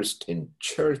immersed in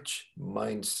church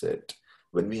mindset,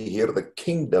 when we hear the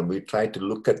kingdom, we try to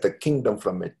look at the kingdom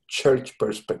from a church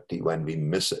perspective and we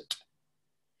miss it.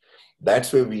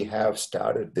 That's where we have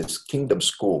started this kingdom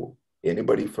school.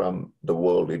 Anybody from the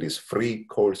world, it is free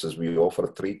courses. We offer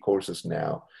 3 courses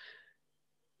now.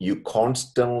 You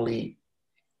constantly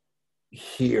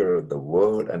hear the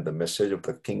word and the message of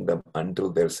the kingdom until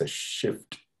there's a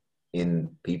shift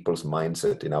in people's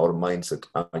mindset. In our mindset,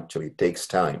 actually, it takes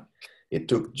time. It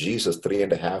took Jesus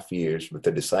 3.5 years with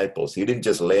the disciples. He didn't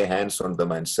just lay hands on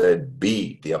them and said,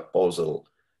 be the apostle,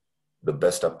 the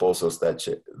best apostles that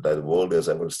the world has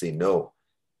ever seen. No,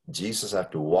 Jesus had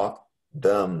to walk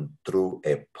them through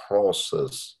a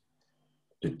process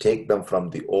to take them from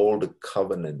the old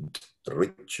covenant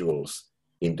rituals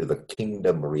into the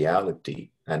kingdom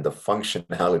reality and the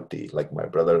functionality, like my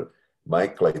brother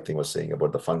Michael, I think, was saying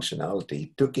about the functionality.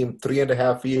 It took him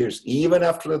 3.5 years. Even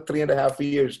after the 3.5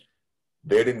 years,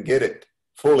 they didn't get it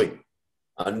fully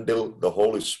until the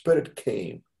Holy Spirit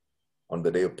came on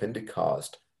the day of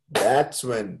Pentecost. That's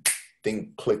when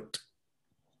things clicked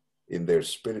in their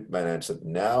spirit, man, and said,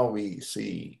 now we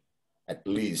see at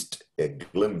least a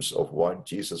glimpse of what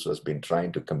Jesus has been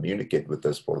trying to communicate with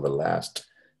us for the last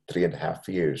 3.5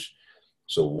 years.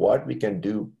 So what we can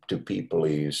do to people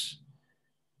is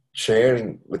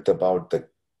sharing about the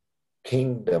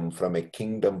kingdom from a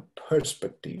kingdom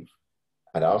perspective,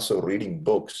 and also reading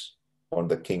books on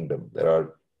the kingdom. There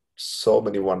are so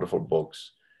many wonderful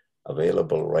books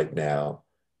available right now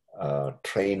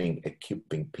training,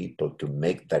 equipping people to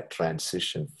make that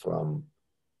transition from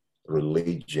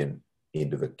religion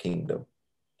into the kingdom.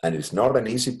 And it's not an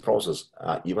easy process.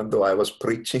 Even though I was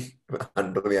preaching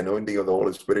under the anointing of the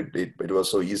Holy Spirit, it was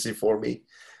so easy for me.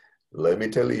 Let me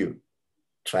tell you,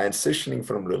 transitioning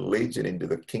from religion into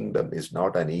the kingdom is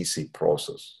not an easy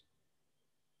process.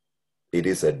 It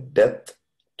is a death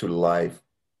to life.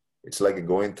 It's like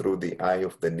going through the eye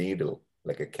of the needle,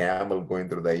 like a camel going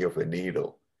through the eye of a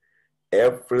needle.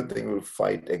 Everything will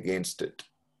fight against it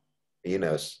in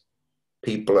us,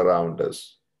 people around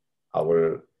us,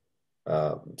 our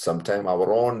sometimes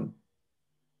our own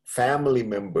family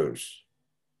members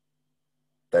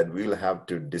that we'll have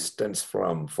to distance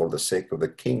from for the sake of the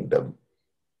kingdom.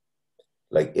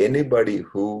 Like anybody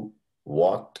who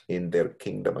walked in their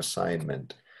kingdom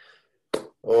assignment.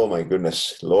 Oh my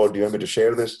goodness, Lord, do you want me to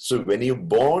share this? So when you're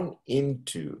born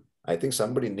into, I think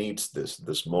somebody needs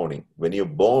this morning. When you're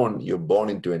born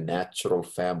into a natural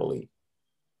family.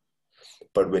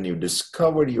 But when you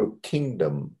discover your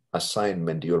kingdom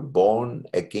assignment, you're born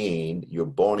again, you're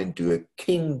born into a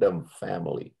kingdom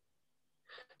family.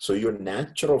 So your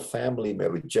natural family may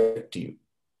reject you,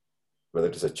 whether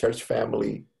it's a church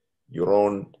family, your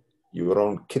own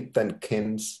kith and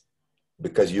kins,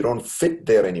 because you don't fit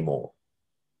there anymore.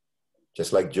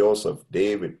 Just like Joseph,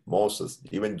 David, Moses,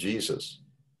 even Jesus.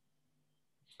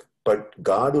 But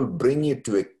God will bring you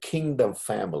to a kingdom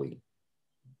family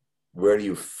where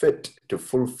you fit to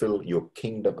fulfill your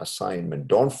kingdom assignment.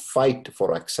 Don't fight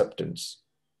for acceptance.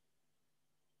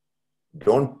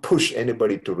 Don't push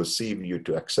anybody to receive you,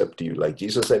 to accept you. Like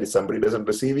Jesus said, if somebody doesn't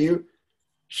receive you,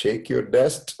 shake your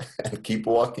dust and keep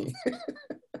walking.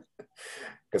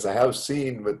 Because I have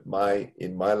seen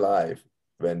in my life,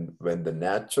 when the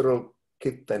natural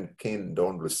kith and kin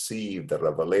don't receive the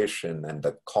revelation and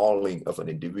the calling of an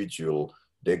individual,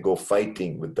 they go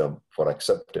fighting with them for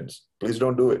acceptance. Please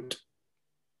don't do it.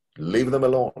 Leave them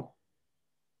alone.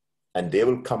 And they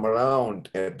will come around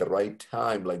at the right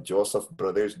time, like Joseph's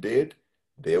brothers did.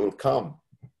 They will come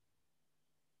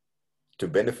to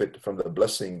benefit from the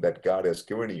blessing that God has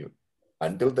given you.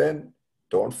 Until then,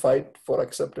 don't fight for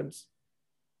acceptance.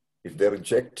 If they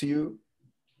reject you,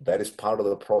 that is part of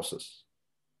the process.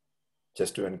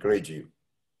 Just to encourage you.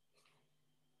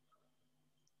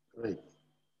 Great.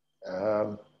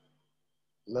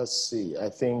 Let's see. I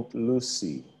think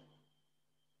Lucy.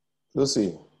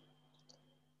 Lucy,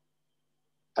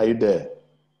 are you there?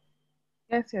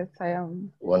 Yes, I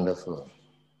am. Wonderful.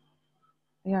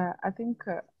 Yeah, I think,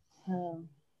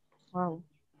 wow.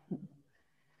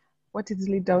 What is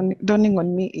really dawning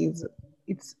on me is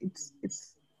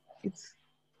it's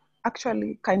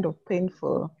actually kind of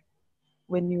painful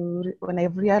when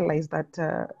I've realized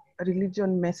that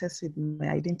religion messes with my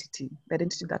identity, the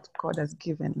identity that God has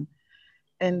given.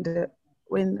 And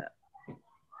when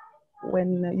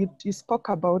you spoke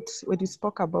about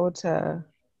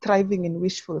thriving in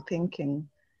wishful thinking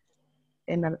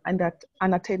and that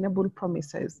unattainable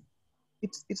promises,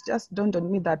 it's just dawned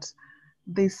on me that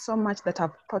there's so much that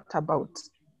I've thought about.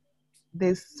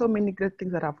 There's so many great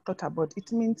things that I've thought about.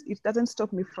 It means it doesn't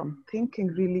stop me from thinking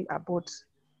really about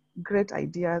great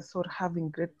ideas or having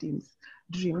great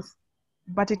dreams,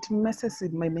 but it messes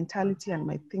with my mentality and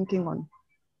my thinking on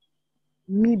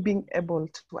me being able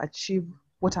to achieve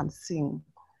what I'm seeing.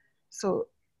 So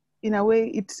in a way,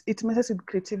 it messes with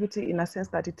creativity in a sense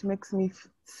that it makes me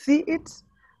see it,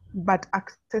 but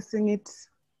accessing it,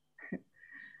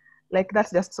 like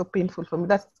that's just so painful for me.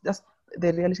 That's just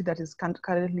the reality that is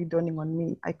currently dawning on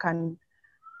me. I can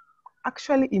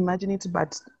actually imagine it,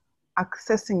 but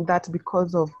accessing that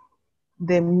because of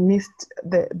the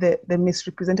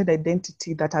misrepresented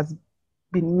identity that has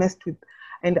been messed with,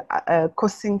 and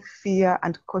causing fear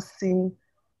and causing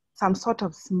some sort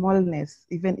of smallness,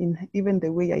 even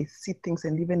the way I see things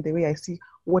and even the way I see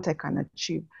what I can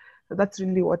achieve. So that's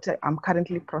really what I'm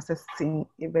currently processing,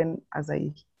 even as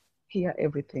I hear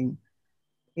everything.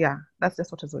 Yeah, that's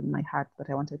just what is on my heart that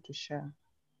I wanted to share.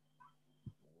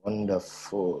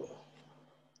 Wonderful.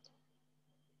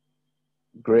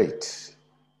 Great.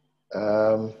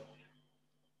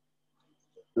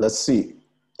 Let's see.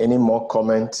 Any more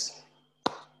comments?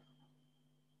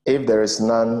 If there is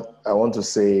none, I want to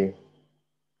say,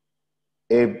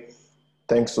 Abe,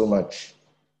 thanks so much.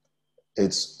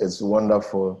 It's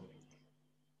wonderful.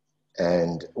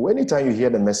 And anytime you hear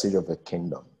the message of the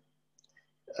kingdom,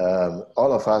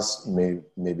 all of us may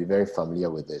be very familiar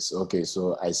with this. Okay,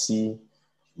 so I see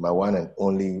my one and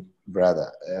only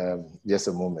Brother, just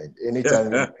a moment.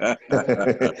 Anytime.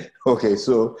 Okay,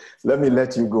 so let me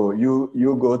let you go.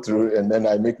 You go through, and then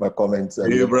I make my comments.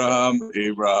 And Abraham.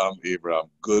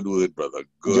 Good word, brother.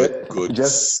 Good,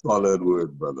 just solid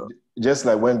word, brother. Just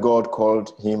like when God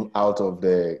called him out of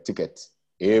the ticket,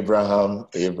 Abraham.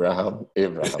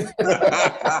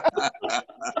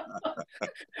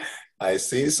 I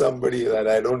see somebody that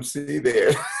I don't see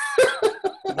there.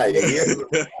 I hear.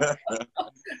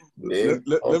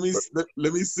 Let me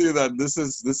say that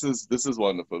this is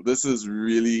wonderful. This is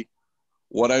really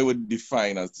what I would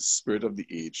define as the spirit of the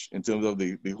age, in terms of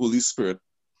the Holy Spirit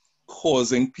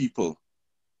causing people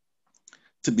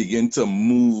to begin to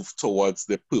move towards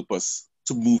their purpose,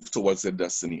 to move towards their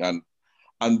destiny.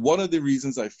 And one of the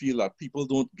reasons I feel that people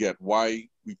don't get why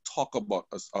we talk about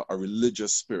a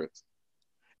religious spirit,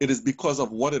 it is because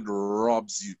of what it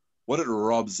robs you, what it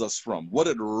robs us from, what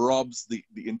it robs the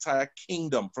entire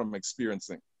kingdom from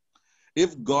experiencing.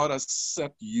 If God has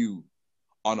set you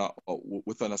on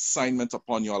with an assignment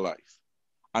upon your life,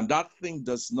 and that thing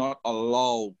is not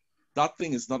allowed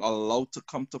to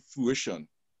come to fruition,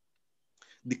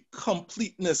 the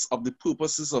completeness of the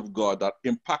purposes of God that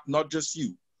impact not just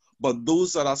you, but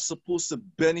those that are supposed to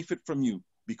benefit from you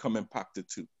become impacted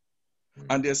too.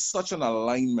 And there's such an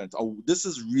alignment. This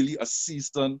is really a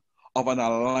season of an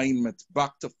alignment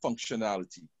back to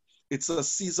functionality. It's a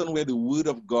season where the word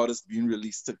of God is being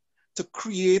released to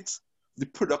create the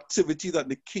productivity that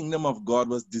the kingdom of God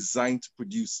was designed to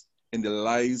produce in the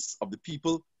lives of the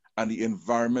people and the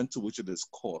environment to which it is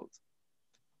called.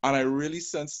 And I really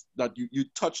sense that you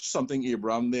touched something,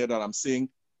 Abraham, there that I'm saying,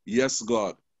 yes,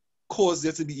 God, cause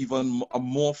there to be even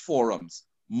more forums,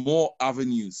 more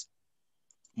avenues,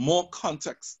 more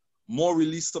context, more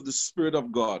release of the Spirit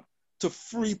of God to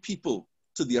free people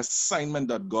to the assignment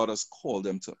that God has called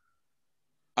them to.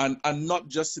 And not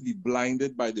just to be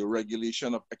blinded by the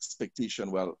regulation of expectation.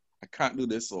 Well, I can't do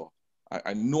this, or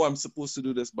I know I'm supposed to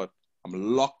do this, but I'm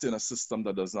locked in a system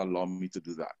that does not allow me to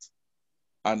do that.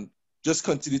 And just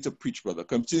continue to preach, brother.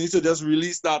 Continue to just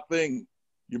release that thing.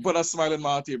 You put a smile in my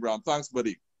heart, Abraham. Thanks,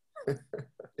 buddy.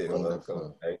 You're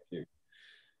welcome. Thank you.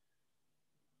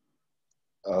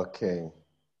 Okay.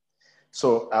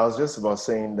 So I was just about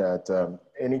saying that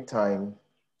anytime,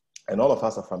 and all of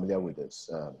us are familiar with this,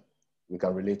 we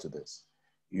can relate to this.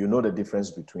 You know the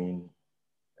difference between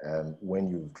when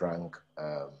you've drank,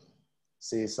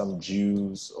 say, some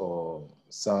juice or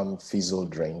some fizzle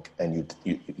drink, and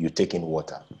you take in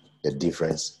water. The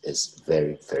difference is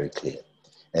very, very clear.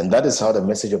 And that is how the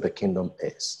message of the kingdom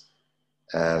is.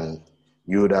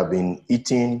 You would have been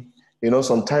eating,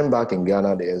 some time back in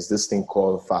Ghana, there's this thing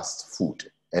called fast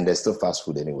food, and there's still fast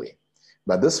food anyway.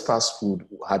 But this fast food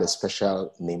had a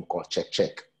special name called Check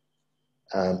Check.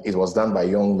 It was done by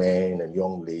young men and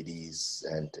young ladies,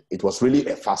 and it was really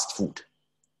a fast food.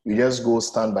 You just go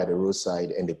stand by the roadside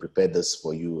and they prepare this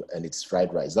for you, and it's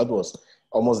fried rice. That was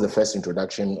almost the first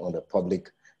introduction on the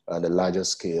public, the larger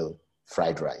scale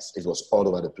fried rice. It was all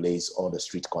over the place, all the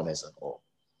street corners and all.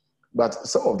 But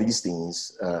some of these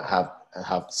things have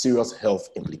serious health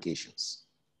implications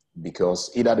because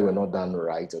either they were not done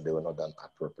right or they were not done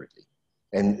appropriately.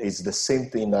 And it's the same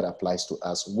thing that applies to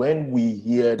us when we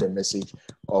hear the message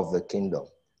of the kingdom,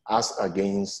 as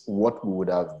against what we would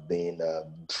have been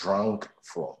drunk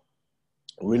from.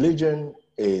 Religion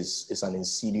is an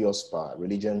insidious power.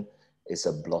 Religion is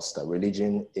a bluster.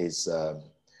 Religion is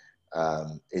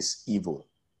evil.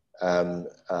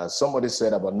 Somebody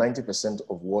said about 90%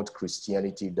 of what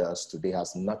Christianity does today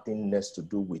has nothing less to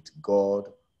do with God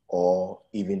or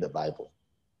even the Bible.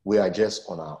 We are just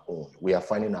on our own. We are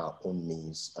finding our own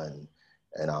means and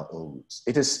our own roots.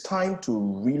 It is time to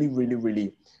really, really,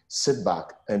 really sit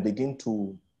back and begin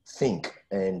to think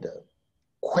and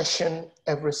question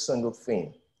every single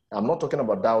thing. I'm not talking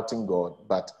about doubting God,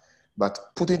 but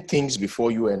putting things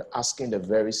before you and asking the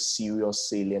very serious,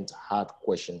 salient, hard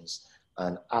questions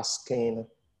and asking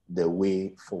the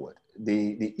way forward.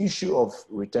 The issue of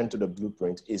return to the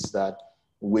blueprint is that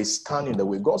we stand in the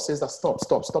way. God says that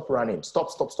stop running, stop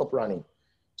running,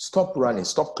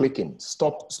 stop clicking,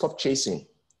 stop chasing,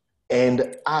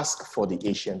 and ask for the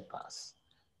ancient path.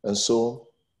 And so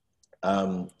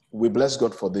we bless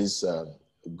God for this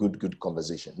good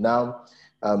conversation. Now,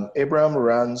 Abraham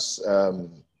runs a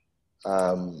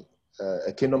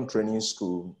kingdom training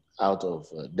school out of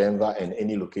Denver, and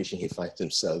any location he finds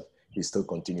himself, he still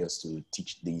continues to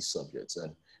teach these subjects.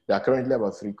 And there are currently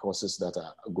about 3 courses that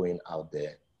are going out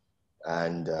there.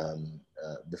 And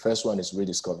the first one is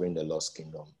Rediscovering the Lost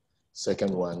Kingdom.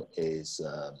 Second one is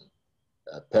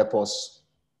Purpose,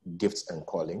 Gifts, and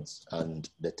Callings. And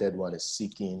the third one is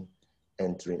Seeking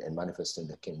entering and manifesting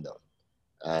the kingdom.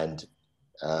 And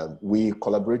we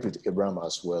collaborate with Abraham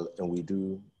as well, and we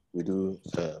do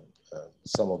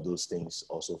some of those things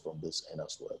also from this end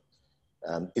as well.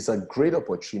 It's a great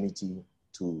opportunity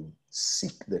to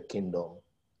seek the kingdom,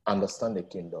 understand the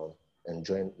kingdom, and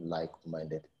join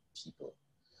like-minded people.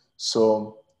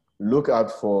 So look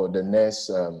out for the next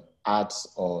ads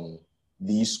on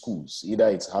these schools. Either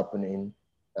it's happening,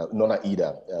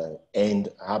 and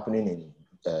happening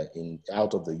in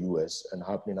out of the US and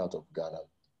happening out of Ghana.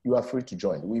 You are free to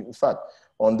join. In fact,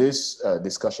 on this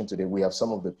discussion today, we have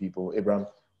some of the people, Abraham,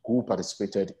 who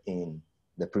participated in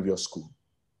the previous school,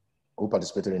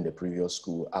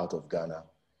 out of Ghana.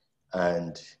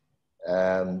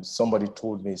 And somebody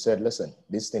told me, said, listen,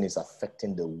 this thing is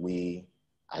affecting the way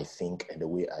I think and the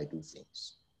way I do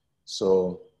things.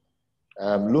 So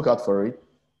look out for it,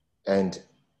 and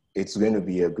it's going to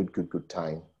be a good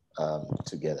time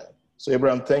together. So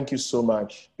Abraham, thank you so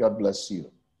much. God bless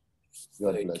you.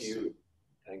 Thank you.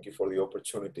 Thank you for the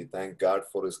opportunity. Thank God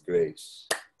for his grace.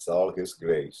 It's all his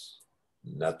grace.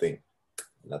 Nothing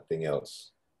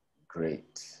else.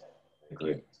 Great.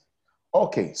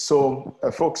 Okay, so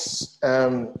folks,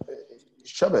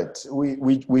 Shabbat,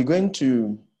 we're going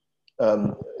to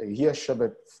hear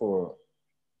Shabbat for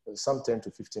some 10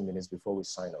 to 15 minutes before we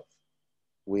sign off.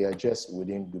 We are just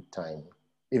within good time,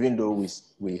 even though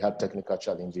we had technical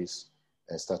challenges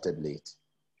and started late.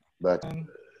 But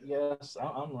yes,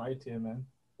 I'm right here, man.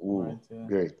 Ooh, right here.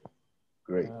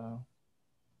 Great.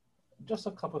 Just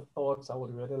a couple of thoughts I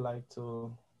would really like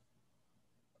to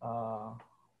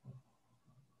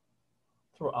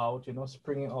throw out,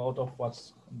 springing out of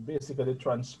what's basically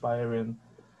transpiring.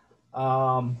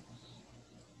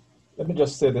 Let me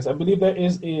just say this. I believe there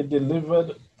is a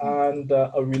delivered and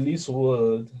a release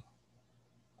word.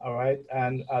 All right.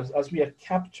 And as we are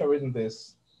capturing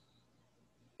this,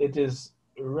 it is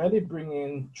really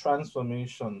bringing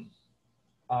transformation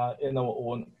in our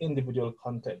own individual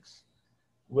context,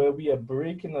 where we are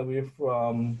breaking away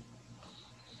from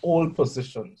old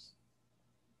positions.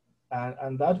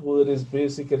 And that word is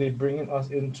basically bringing us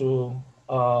into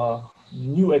a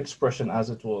new expression, as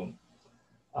it were.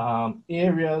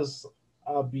 Areas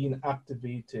are being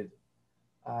activated.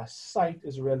 Sight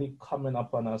is really coming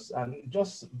upon us. And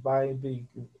just by the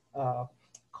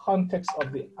context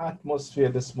of the atmosphere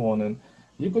this morning,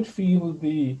 you could feel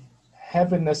the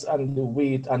heaviness and the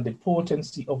weight and the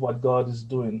potency of what God is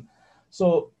doing.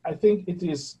 So I think it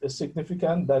is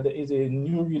significant that there is a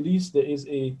new release, there is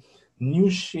a new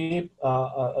shape,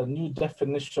 a new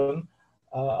definition,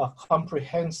 a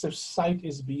comprehensive sight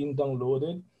is being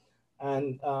downloaded.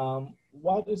 And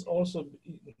what is also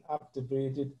being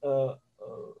activated,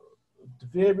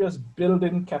 various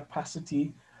building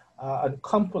capacity and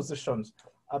compositions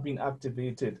are being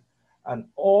activated. And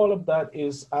all of that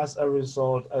is as a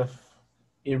result of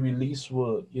a release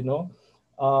word,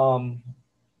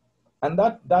 and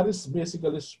that is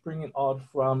basically springing out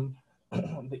from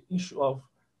the issue of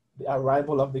the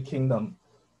arrival of the kingdom.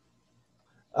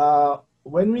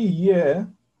 When we hear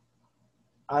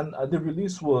and the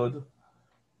release word,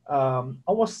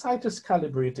 our sight is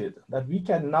calibrated, that we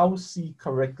can now see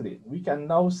correctly. We can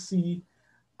now see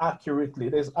accurately.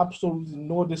 There's absolutely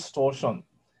no distortion.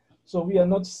 So we are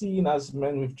not seeing as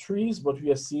men with trees, but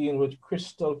we are seeing with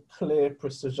crystal clear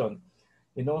precision.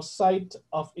 Sight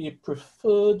of a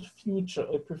preferred future,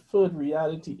 a preferred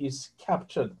reality is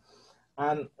captured.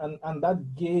 And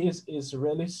that gaze is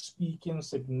really speaking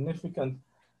significant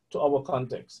to our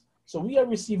context. So we are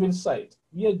receiving sight.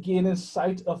 We are gaining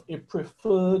sight of a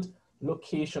preferred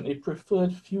location, a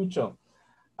preferred future.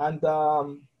 And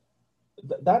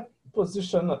that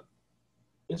position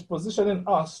is positioning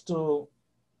us to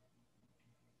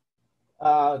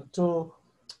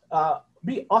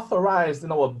be authorized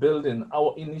in our building,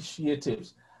 our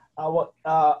initiatives,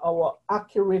 our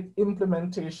accurate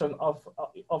implementation of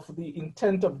the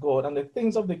intent of God and the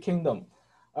things of the kingdom.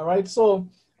 All right, so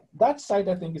that side,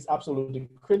 I think, is absolutely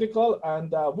critical,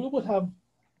 and we would have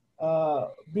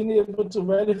been able to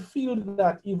really feel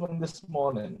that even this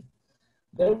morning.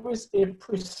 There is a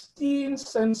pristine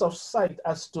sense of sight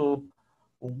as to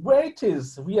where it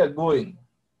is we are going,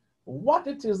 what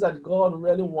it is that God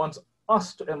really wants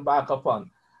us to embark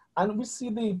upon. And we see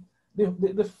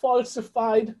the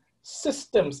falsified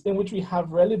systems in which we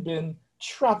have really been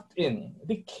trapped in,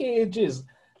 the cages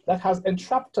that has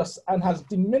entrapped us and has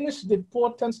diminished the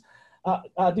potence,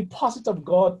 deposit of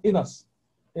God in us.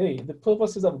 The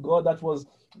purposes of God that was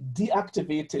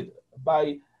deactivated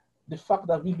by the fact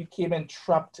that we became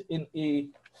entrapped in a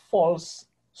false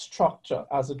structure,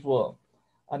 as it were,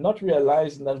 and not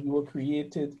realizing that we were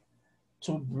created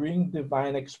to bring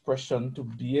divine expression to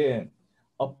bear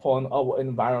upon our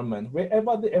environment,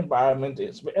 wherever the environment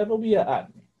is, wherever we are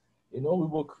at. You know, we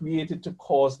were created to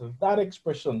cause that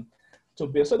expression to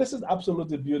bear. So this is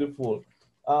absolutely beautiful.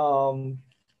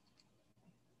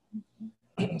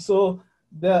 So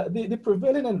the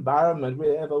prevailing environment,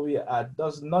 wherever we are at,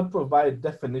 does not provide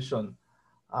definition,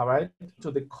 all right,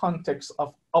 to the context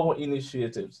of our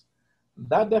initiatives.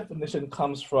 That definition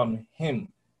comes from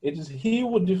him. It is he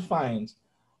who defines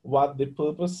what the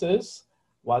purpose is,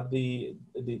 what the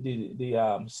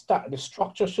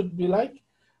structure should be like,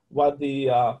 what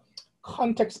the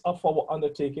context of our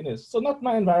undertaking is. So not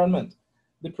my environment.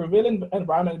 The prevailing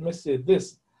environment may say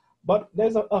this, but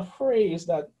there's a phrase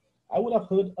that I would have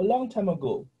heard a long time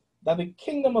ago, that the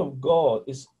kingdom of God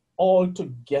is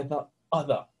altogether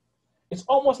other. It's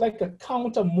almost like a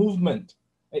counter movement.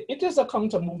 It is a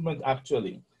counter movement,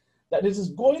 actually, that this is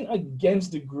going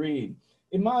against the grain.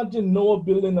 Imagine Noah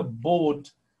building a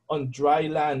boat on dry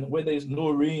land where there is no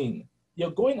rain.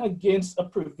 You're going against a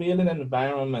prevailing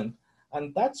environment.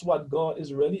 And that's what God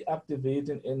is really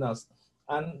activating in us.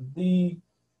 And the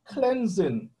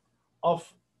cleansing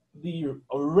of the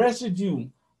residue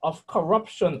of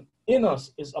corruption in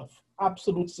us is of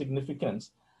absolute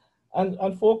significance.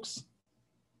 And folks,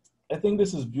 I think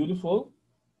this is beautiful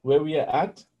where we are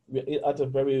at. We're at a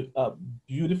very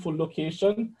beautiful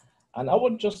location. And I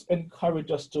would just encourage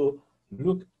us to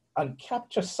look and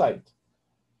capture sight,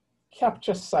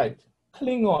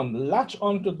 cling on, latch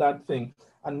onto that thing.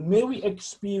 And may we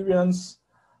experience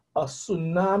a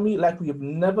tsunami like we've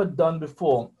never done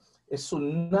before, a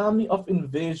tsunami of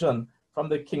invasion from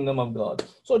the kingdom of God.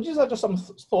 So these are just some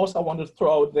thoughts I want to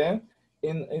throw out there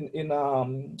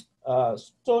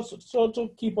so to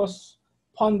keep us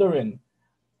pondering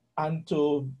and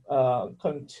to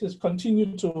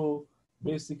continue to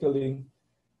basically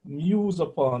muse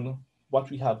upon what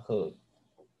we have heard.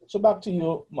 So back to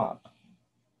you, Mark.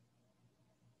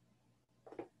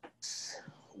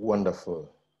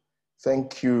 Wonderful.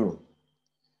 Thank you.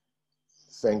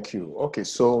 Thank you. Okay,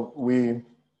 so we,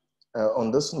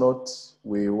 on this note,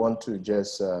 we want to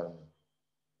just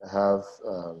have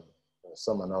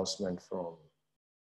some announcement from